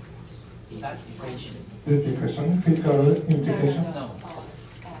physics? That's equation. This equation, physical implication? No.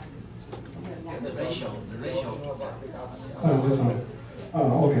 And The ratio. This one.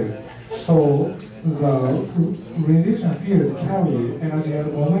 Okay. So the radiation field carry energy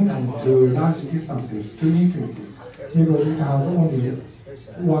and momentum to large distances, to infinity, because it has only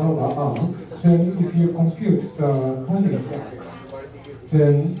 1/r. Then if you compute the pointing flux,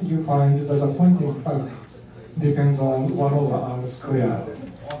 then you find that the pointing flux depends on 1/r squared.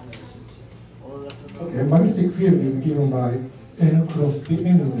 Okay, magnetic field is given by n cross b.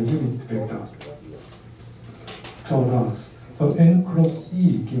 N is a unit vector toward us. So n cross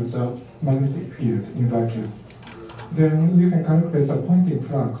e gives a magnetic field in vacuum. Then you can calculate the pointing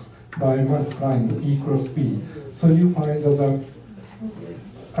flux by multiplying E cross B. So you find that the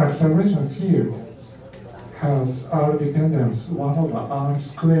acceleration field has R dependence 1/r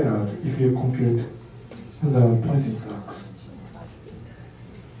squared if you compute the pointing flux.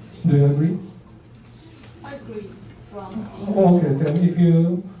 Do you agree? I agree from Okay, then if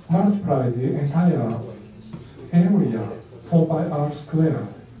you multiply the entire area 4/r squared,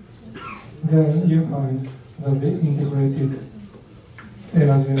 then you find that the integrated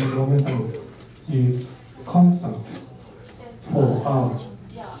energy and momentum is constant for R.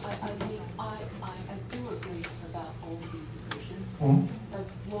 Yeah, I mean, I still agree about all the equations, but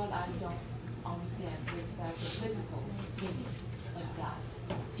what I don't understand is that the physical meaning of that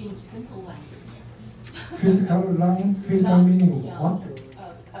in simple language. Physical meaning of Yeah, what?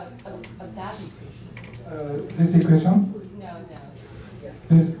 of that equation. This equation? No.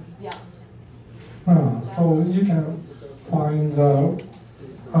 This, Yeah. so you can find the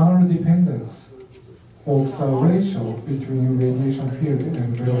R dependence of the ratio between radiation field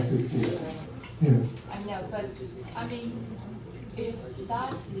and velocity field. Yes. I know, but I mean, if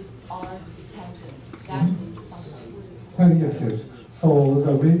that is R dependent, that is something. Yes. So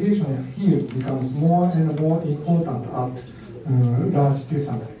the radiation field becomes more and more important at large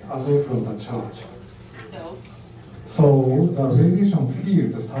distances away from the charge. So the radiation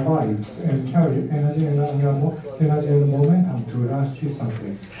field survives and carries energy and momentum to large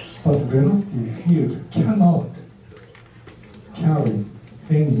distances, but velocity field cannot carry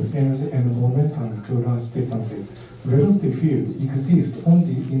any energy and momentum to large distances. Velocity field exists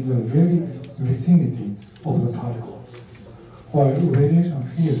only in the very vicinity of the particles, while radiation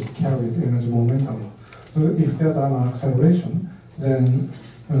field carries energy momentum. So if there's an acceleration, then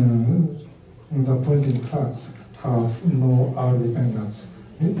the pointing flux have no R dependence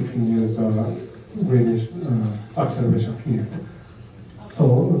if you use acceleration field. So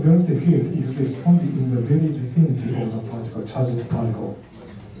velocity field exists only in the very vicinity of the particle, charged particle.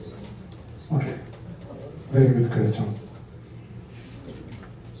 Okay, very good question.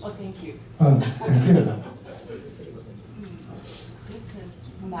 Oh, thank you. Thank you. Distance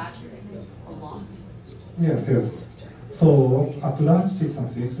matters a lot. Yes. So at large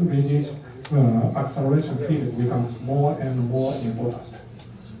distances, radiation acceleration field becomes more and more important.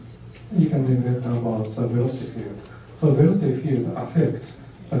 You can relate about the velocity field. So velocity field affects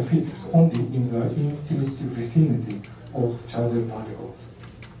the physics only in the infinite vicinity of charged particles.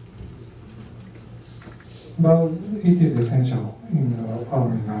 But it is essential in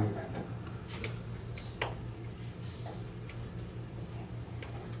our environment.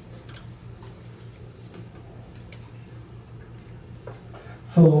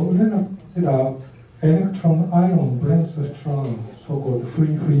 So let us consider electron-ion brainstorm, so-called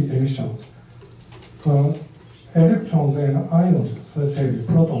free emissions. Electrons and ions, so say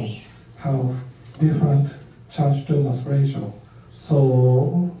protons, have different charge-to-mass ratio.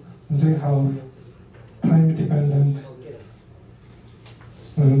 So they have time-dependent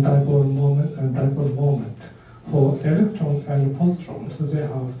dipole moment. For electrons and positrons, they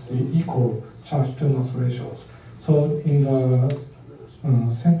have the equal charge-to-mass ratios. So in the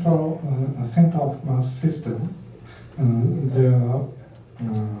center of mass system, the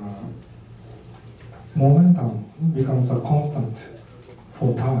momentum becomes a constant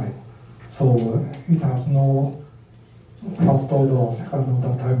for time. So it has no first order or second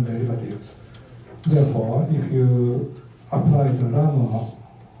order time derivatives. Therefore, if you apply the Raman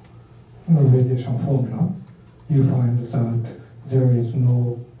radiation formula, you find that there is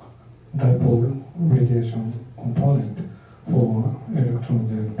no dipole radiation component for electrons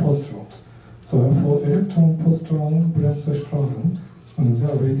and positrons. So for electron, positron, bremsstrahlung,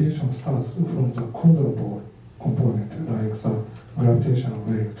 the radiation starts from the cordially component, like the gravitational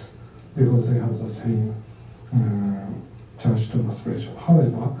waves, because they have the same charge to mass ratio.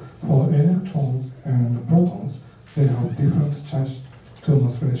 However, for electrons and protons, they have different charge to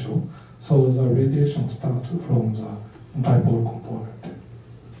mass ratio, so the radiation starts from the dipole component.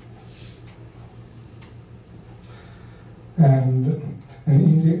 And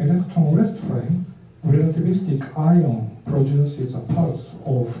in the electron rest frame, relativistic ion produces a pulse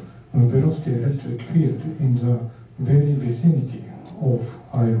of velocity electric field in the very vicinity of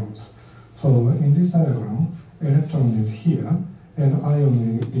ions. So in this diagram, electron is here, and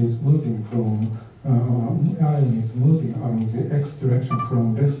ion is moving along the x direction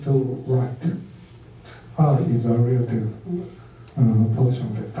from left to right. R is a relative position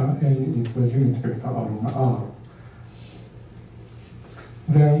vector, and is a unit vector along R.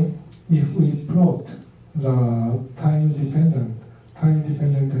 Then, if we plot the time-dependent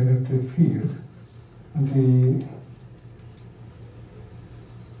electric field, the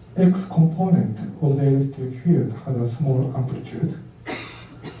x component of the electric field has a small amplitude,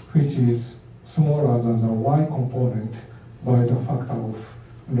 which is smaller than the y component by the factor of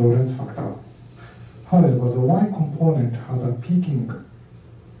Lorentz factor. However, the y component has a peaking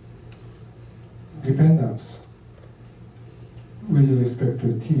dependence with respect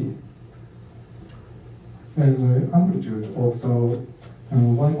to t. And the amplitude of the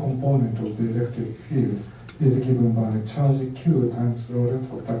y component of the electric field is given by charge q times Lorentz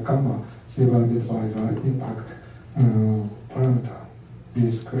factor gamma divided by the impact parameter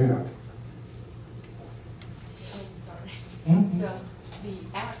b squared. Oh, sorry. Mm-hmm. So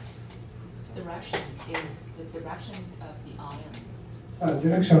the x direction is the direction of the ion.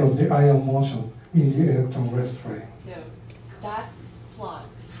 Direction of the ion motion in the electron rest frame. So that plot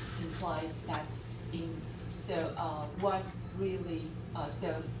implies that what really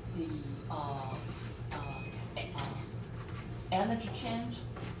so the energy change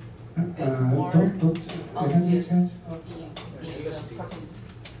is more Energy change?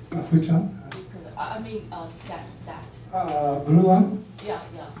 Which one? I mean that Blue one? yeah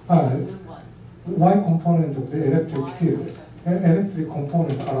Blue one. Y component of the electric field, electric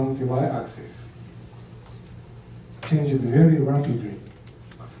component along the y-axis changes very rapidly.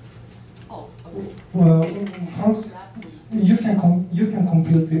 Oh, okay. Well, first you can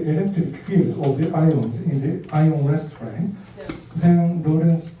compute the electric field of the ions in the ion rest frame. So, then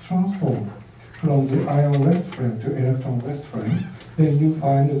Lorentz transform from the ion rest frame to electron rest frame. Then you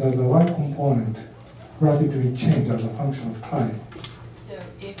find that the y component rapidly changes as a function of time. so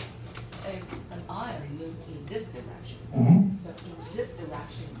if an ion moves in this direction, Mm-hmm. so in this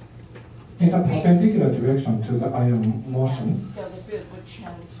direction, In a perpendicular direction to the ion motion. yes, so the field would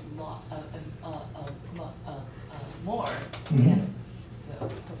change more Mhm. than the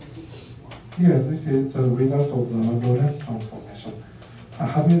perpendicular one. Yes, this is the result of the Lorentz transformation.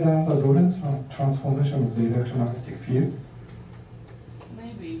 Have you done the Lorentz transformation of the electromagnetic field?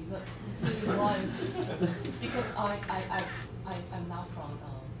 Maybe, but maybe once, because I'm not from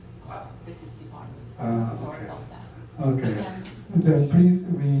physics department. Sorry Okay. about that. Okay. And Then please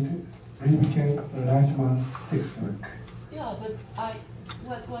read Rivkin Lightman's textbook. yeah, but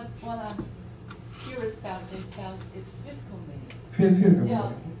what I'm curious about is physical meaning. Physical.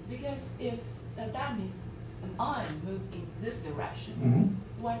 Yeah, because if that means an ion moved in this direction, Mm-hmm.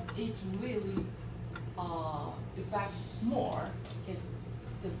 what it really affect more is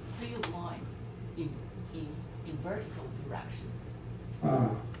the field lines in vertical direction.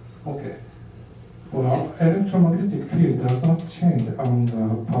 Okay. Well, electromagnetic field does not change on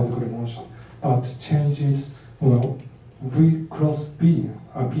the particle motion, but changes, well, V cross B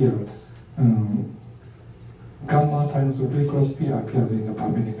appeared. Gamma times V cross B appears in the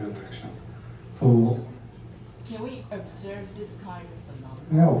perpendicular directions. So, Can we observe this kind of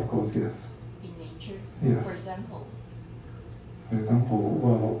phenomenon yeah, of course, yes. in nature? Yes. For example, For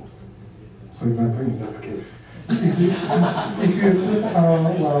example, in that case, if you put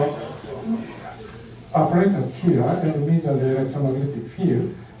apparatus here and measure the electromagnetic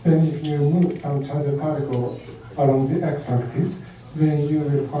field, then if you move some charged particle along the x-axis, then you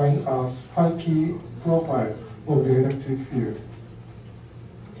will find a spiky profile of the electric field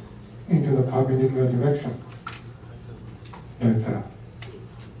into the perpendicular direction, like that.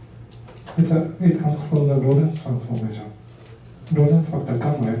 It comes from the Lorentz transformation. Lorentz factor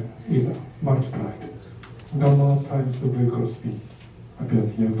gamma is multiplied. V cross B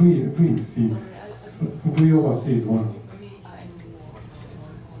appears here. V C. V over C is 1. Maybe I need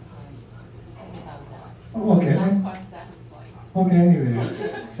more time. Okay. Not quite satisfied. Okay, anyway.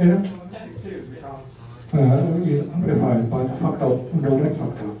 Is amplified by the factor of Lorentz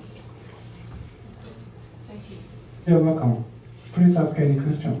factor. Thank you. You're welcome. Please ask any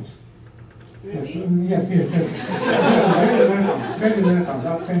questions. Really? Yes. Very welcome. Very welcome.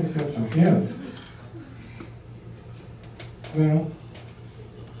 Ask any questions. Yes. Well,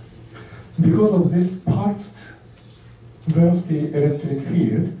 because of this pulsed velocity electric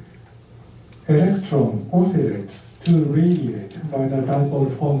field, electron oscillates to radiate by the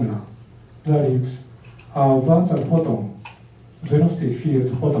dipole formula. That is, a virtual photon, velocity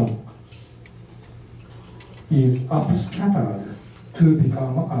field photon, is upscattered to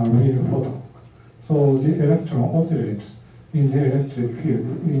become a real photon. So the electron oscillates in the electric field,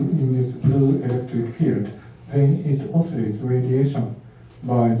 in this blue electric field. Then it oscillates radiation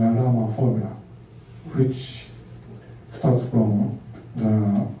by the Raman formula, which starts from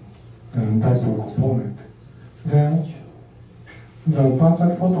the dipole component. Then the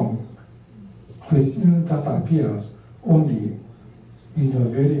virtual photon that appears only in the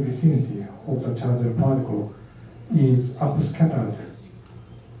very vicinity of the charged particle is upscattered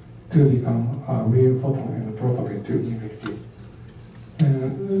to become a real photon and propagate to infinity.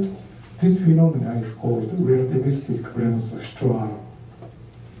 This phenomenon is called relativistic Bremse-Strahlung.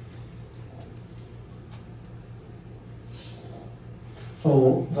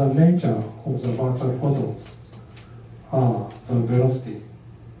 So the nature of the virtual photons are the velocity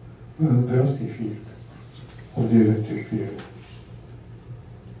field of the electric field.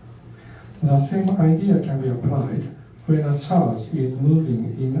 The same idea can be applied when a charge is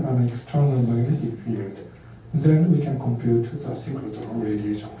moving in an external magnetic field. Then we can compute the synchrotron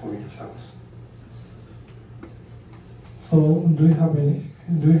radiation, for instance. So, do you have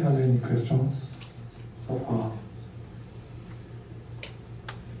any questions so far?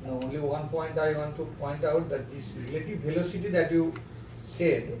 No, only one point I want to point out, that this relative velocity that you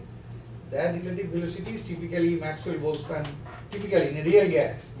said, that relative velocity is typically Maxwell-Boltzmann, typically in a real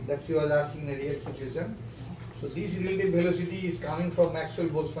gas. That's what I was asking in a real situation. So this relative velocity is coming from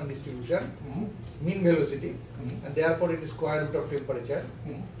Maxwell-Boltzmann distribution, mean velocity, and therefore it is square root of temperature,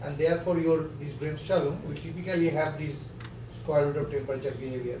 and therefore this Bremse-Strahlung will typically have this square root of temperature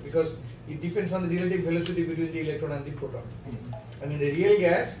behavior, because it depends on the relative velocity between the electron and the proton. And in a real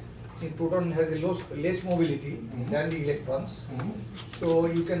gas, since proton has a less mobility than the electrons, so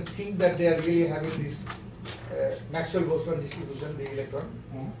you can think that they are really having this Maxwell-Boltzmann distribution, the electron,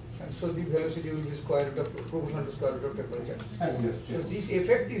 and so the velocity will be proportional to square root of temperature. Yes. So this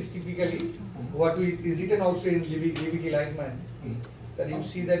effect is typically what is written also in Levy-Lightman, that you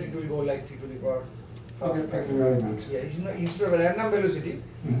see that it will go like T to the power. Okay, thank you very much. Yeah, instead of a random velocity,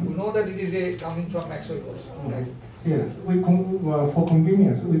 we know that it is coming from Maxwell-Boltzmann. Right? Yes, for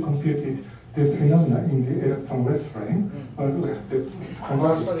convenience, we computed this phenomena in the electron rest frame, but we have to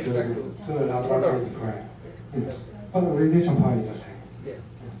convert it to the laboratory frame. Yes, but the radiation power is the same. Yeah.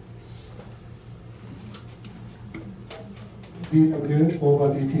 dw over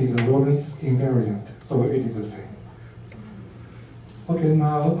dt is a Lorentz invariant, so it is the same. Okay,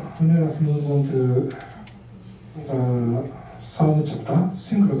 now let us move on to the third chapter,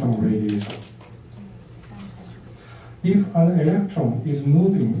 synchrotron radiation. If an electron is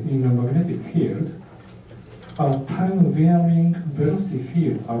moving in a magnetic field, a time-varying velocity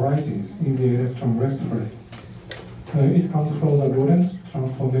field arises in the electron rest frame. It comes from the Lorentz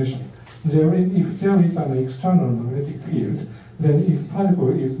transformation. If there is an external magnetic field, then if particle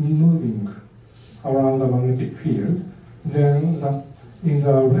is moving around the magnetic field, then in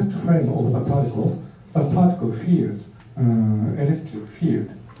the rest frame of the particle feels electric field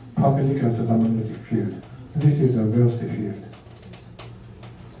perpendicular to the magnetic field. This is a velocity field.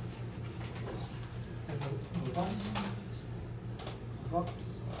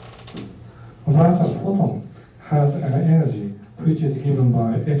 A virtual photon has an energy which is given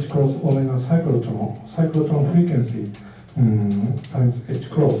by h cross omega cyclotron frequency times h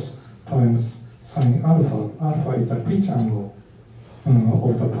cross times sine alpha. Alpha is a pitch angle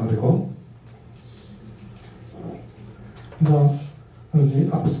of the particle. Thus, the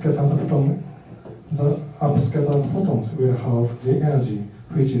upscattered photons will have the energy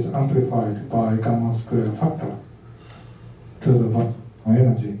which is amplified by gamma square factor to the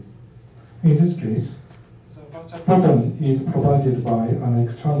energy. In this case, the photon is provided by an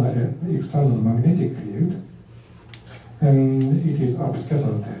external magnetic field, and it is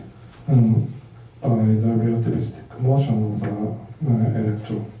upscattered by the relativistic motion of the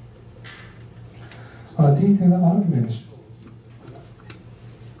electron. detailed argument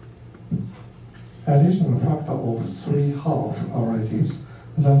additional factor of 3/2 arises,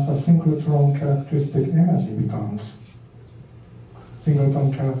 thus the synchrotron characteristic energy becomes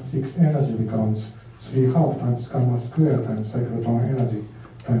 3/2 times gamma square times cyclotron energy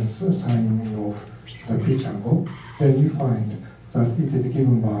times the sine of the pitch angle. Then you find that it is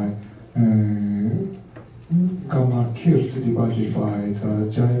given by gamma cubed divided by the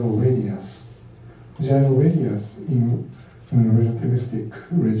gyro radius. Gyro radius in relativistic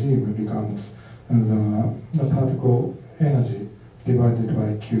regime becomes the particle energy divided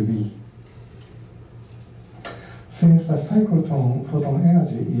by QB. Since the cyclotron photon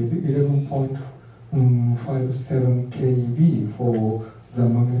energy is 11.57 keV for the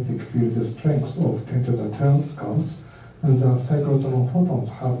magnetic field strength of 10 to the 12 gauss, the cyclotron photons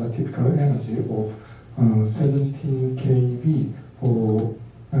have the typical energy of 17 keV for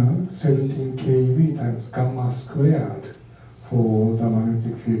 17 keV times gamma squared for the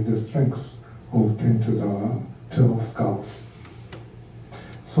magnetic field strength of 10 to the 12 gauss.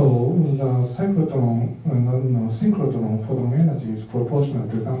 So the synchrotron photon energy is proportional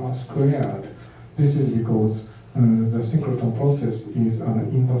to gamma squared. This is because the synchrotron process is an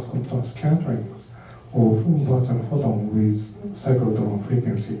inverse constant scattering of virtual photon with cyclotron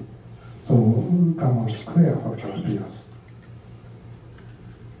frequency. So gamma square factor appears.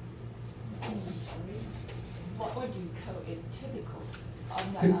 What do you call it? Typical?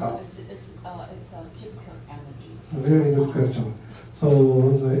 Typical. It's a typical energy. Very good question. So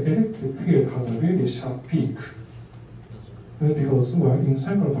the electric field has a very sharp peak because in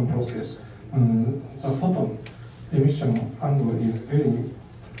cyclotron process, the photon emission angle is very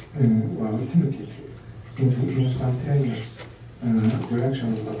limited in the instantaneous direction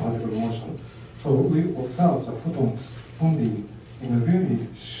of the particle motion. So we observe the photons only in a very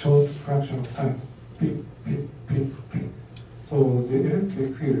short fraction of time. Peak, peak, peak, peak. So the electric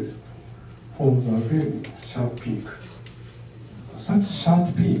field forms a very sharp peak. Such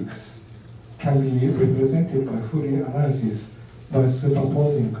sharp peaks can be represented by Fourier analysis by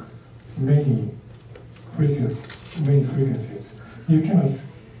superposing many frequencies. You cannot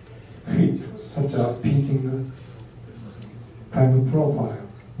fit such a peaking time profile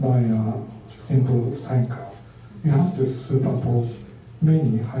by a simple sine curve. You have to superpose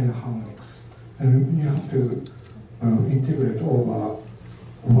many higher harmonics, and you have to integrate over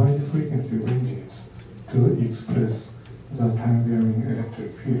wide frequency ranges to express the time-varying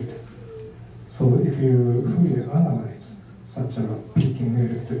electric field. So if you fully analyze such a peaking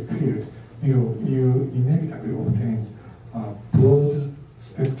electric field, you inevitably obtain a broad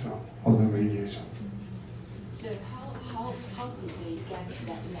spectrum of the radiation. So how did they get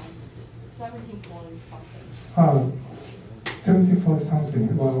that number? 17 point something? 74 something.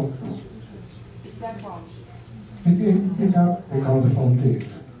 Well, Is that from? It comes from this.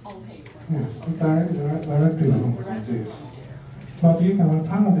 Okay. Yes, directly from this. But you can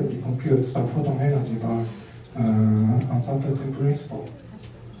alternatively compute the photon energy by uncertainty principle.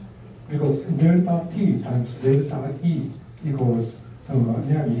 Because delta T times delta E equals,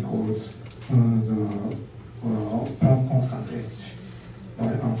 nearly equals the Planck constant H by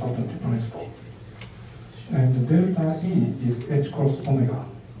uncertainty principle. And delta E is H cross omega.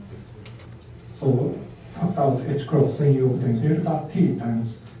 So factor out H cross, then you obtain delta T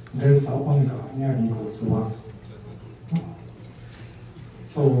times delta omega nearly equals 1.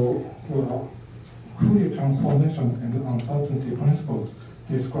 So, Fourier transformation and uncertainty principles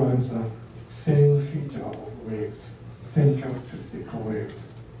describes the same feature of waves, same characteristic of waves.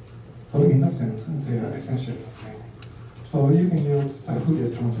 So in that sense, they are essentially the same. So you can use the Fourier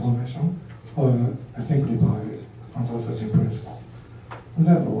transformation or simply by uncertainty principle.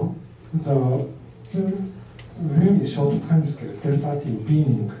 Therefore, the really short time scale, delta T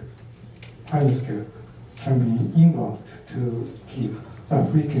beaming time scale, can be inversed to give the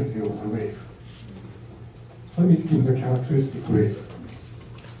frequency of the wave. So it gives a characteristic wave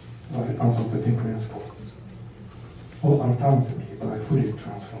by uncertainty principle. Or alternatively by Fourier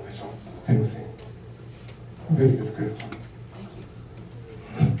transformation, same thing. Very good question.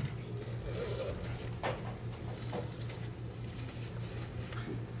 Thank you.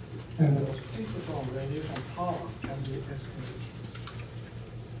 And the synchrotron radiation power can be estimated.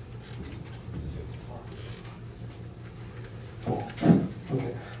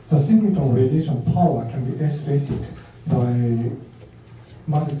 Okay. The synchrotron radiation power can be estimated by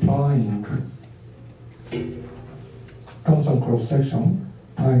multiplying Thomson cross-section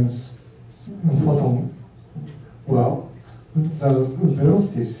times photon, the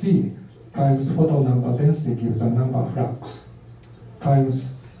velocity c times photon number density gives the number flux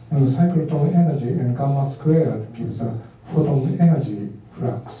times cyclotron energy and gamma squared gives a photon energy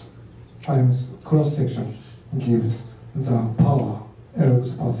flux times cross-section gives the power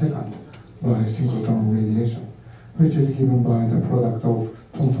ergs per second by synchrotron radiation, which is given by the product of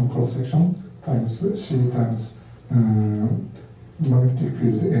Thomson cross-section times C times magnetic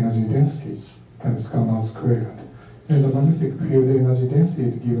field energy density times gamma squared. And the magnetic field energy density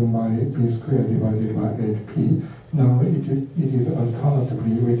is given by P squared divided by 8P. Now it is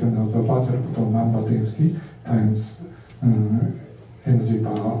alternatively written as the partial photon number density times energy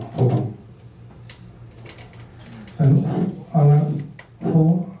per photon. And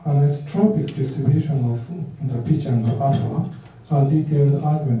for an isotropic distribution of the pitch angle alpha, a detailed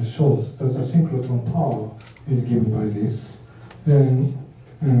argument shows that the synchrotron power is given by this. Then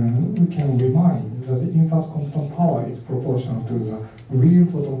we can remind that the inverse compton power is proportional to the real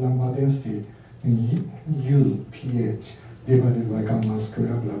photon number density U, pH, divided by gamma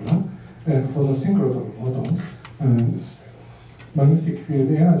square, blah, blah. And for the synchrotron photons, magnetic field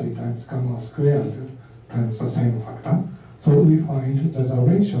energy times gamma squared times the same factor. So we find that the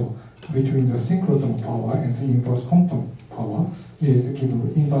ratio between the synchrotron power and the inverse Compton power is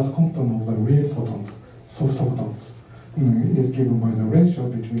given inverse Compton of the real photons, soft photons, is given by the ratio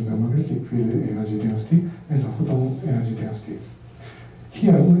between the magnetic field energy density and the photon energy densities.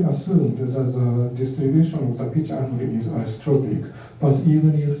 Here we assume that the distribution of the pitch angle is isotropic, but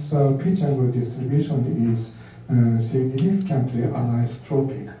even if the pitch angle distribution is significantly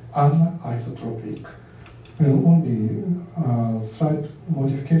anisotropic, only slight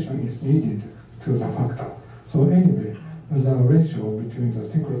modification is needed to the factor. So anyway, the ratio between the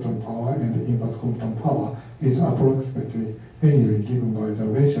synchrotron power and the inverse Compton power is approximately anyway given by the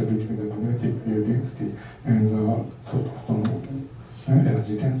ratio between the magnetic field density and the soft photon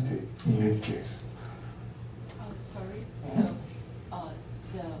energy density in any case. Sorry. So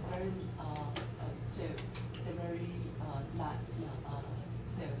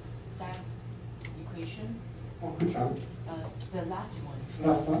so that equation. Which one? The last one.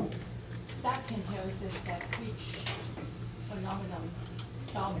 Last one? That can tell us that which phenomenon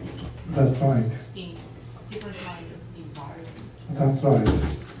dominates. That's right. In different kind of environment. That's right.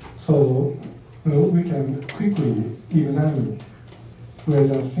 So we can quickly examine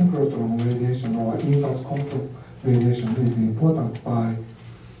whether synchrotron radiation or inverse Compton radiation is important by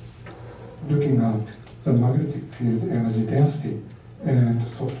looking at the magnetic field energy density and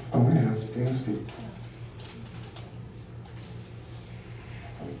soft photon energy density.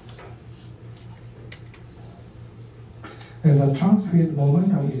 And the transfield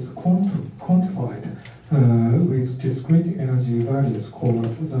momentum is quantified with discrete energy values called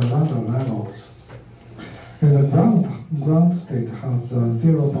the ladder levels. And the ground state has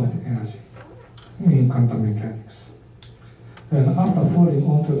 0-point energy in quantum mechanics. And after falling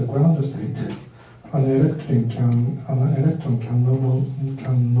onto the ground state, an electron can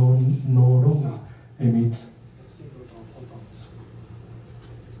no longer emit synchrotron photons.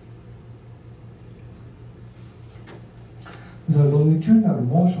 The longitudinal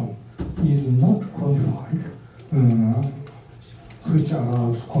motion is not quantified, which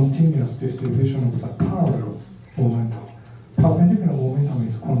allows continuous distribution of the parallel momentum. Perpendicular momentum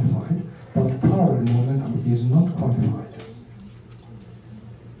is quantified, but parallel momentum is not quantified.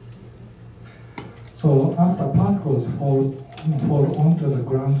 So after particles fall onto the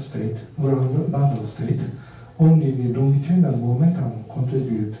ground ladder state, only the longitudinal momentum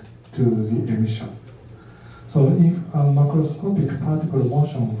contributes to the emission. So if a macroscopic particle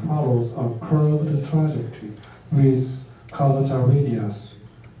motion follows a curved trajectory with curvature radius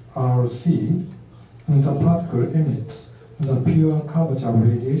RC, the particle emits the pure curvature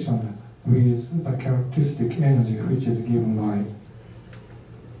radiation with the characteristic energy which is given by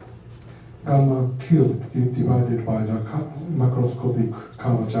gamma cubed divided by the macroscopic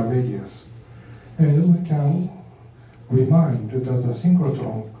curvature radius. And we can remind that the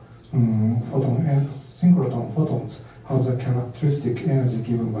synchrotron photons have the characteristic energy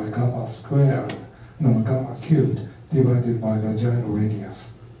given by gamma squared, gamma cubed divided by the gyro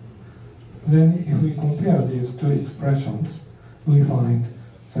radius. Then if we compare these two expressions, we find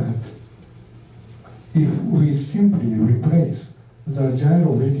that if we simply replace the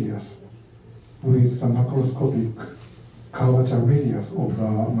gyro radius with the macroscopic curvature radius of the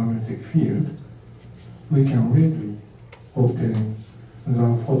magnetic field, we can readily obtain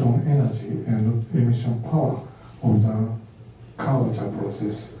the photon energy and emission power of the curvature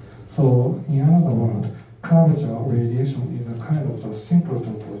process. So in another word, curvature radiation is a kind of the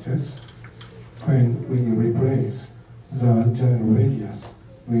synchrotron process when we replace the gyro radius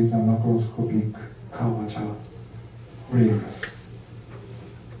with the macroscopic curvature radius.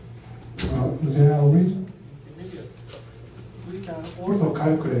 there are reasons. We can also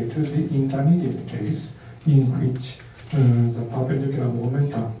calculate the intermediate case in which the perpendicular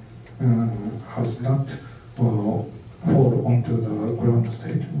momentum has not fall onto the ground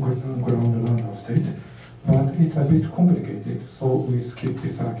state, ground random state, but it's a bit complicated, so we skip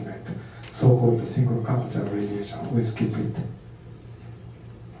this argument. So-called single curvature radiation, we skip it.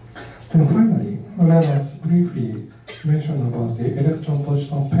 Then finally, let us briefly mention about the electron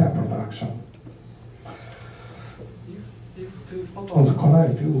position pair production. If two photons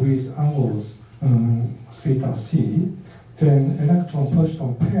collide with angles theta c, then electron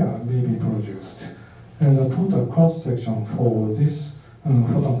position pair may be produced. And the total cross-section for this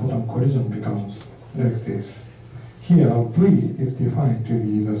photon-photon collision becomes like this. Here, V is defined to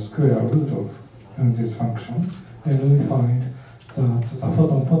be the square root of this function, and we find that the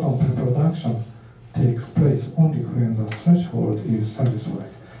photon-photon pair production takes place only when the threshold is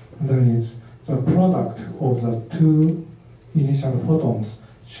satisfied. That is, the product of the two initial photons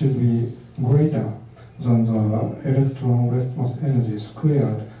should be greater than the electron rest mass energy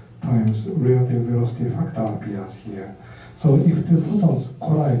squared times relative velocity factor appears here. So if two photons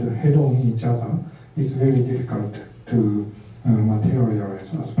collide head-on each other, it's very difficult to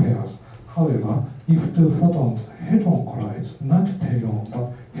materialize as pairs. However, if two photons head-on collide, not tail-on,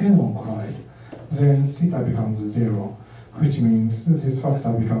 but head-on collide, then theta becomes 0, which means this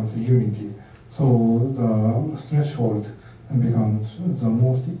factor becomes unity. So the threshold becomes the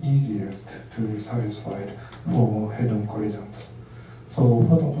most easiest to be satisfied for head-on collisions. So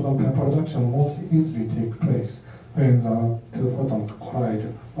photon-photon pair production most easily takes place when the two photons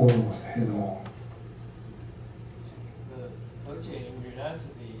collide almost head-on. Actually, in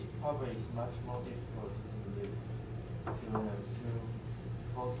reality, probably it's much more difficult to do this, to have two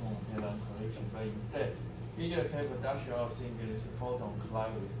photon head-on collision. But instead, visual pair production, I think is photon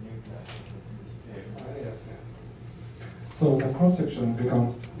collide with nuclei to produce pairs. Yes, yes. So the cross-section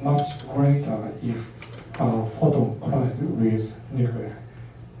becomes much greater if a photon collides with nuclei.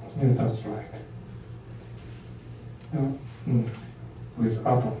 Yeah, that's right. With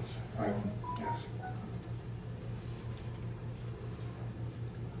atoms, right? Yes.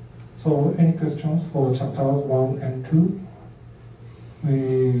 So any questions for chapters 1 and 2? We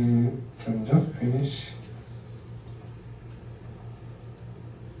can just finish.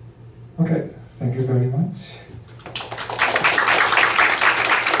 Okay, thank you very much.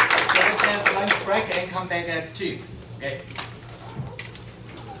 So let's have lunch break and come back at 2. Okay.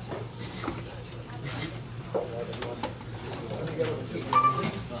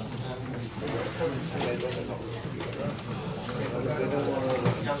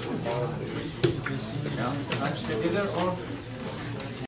 Lunch together or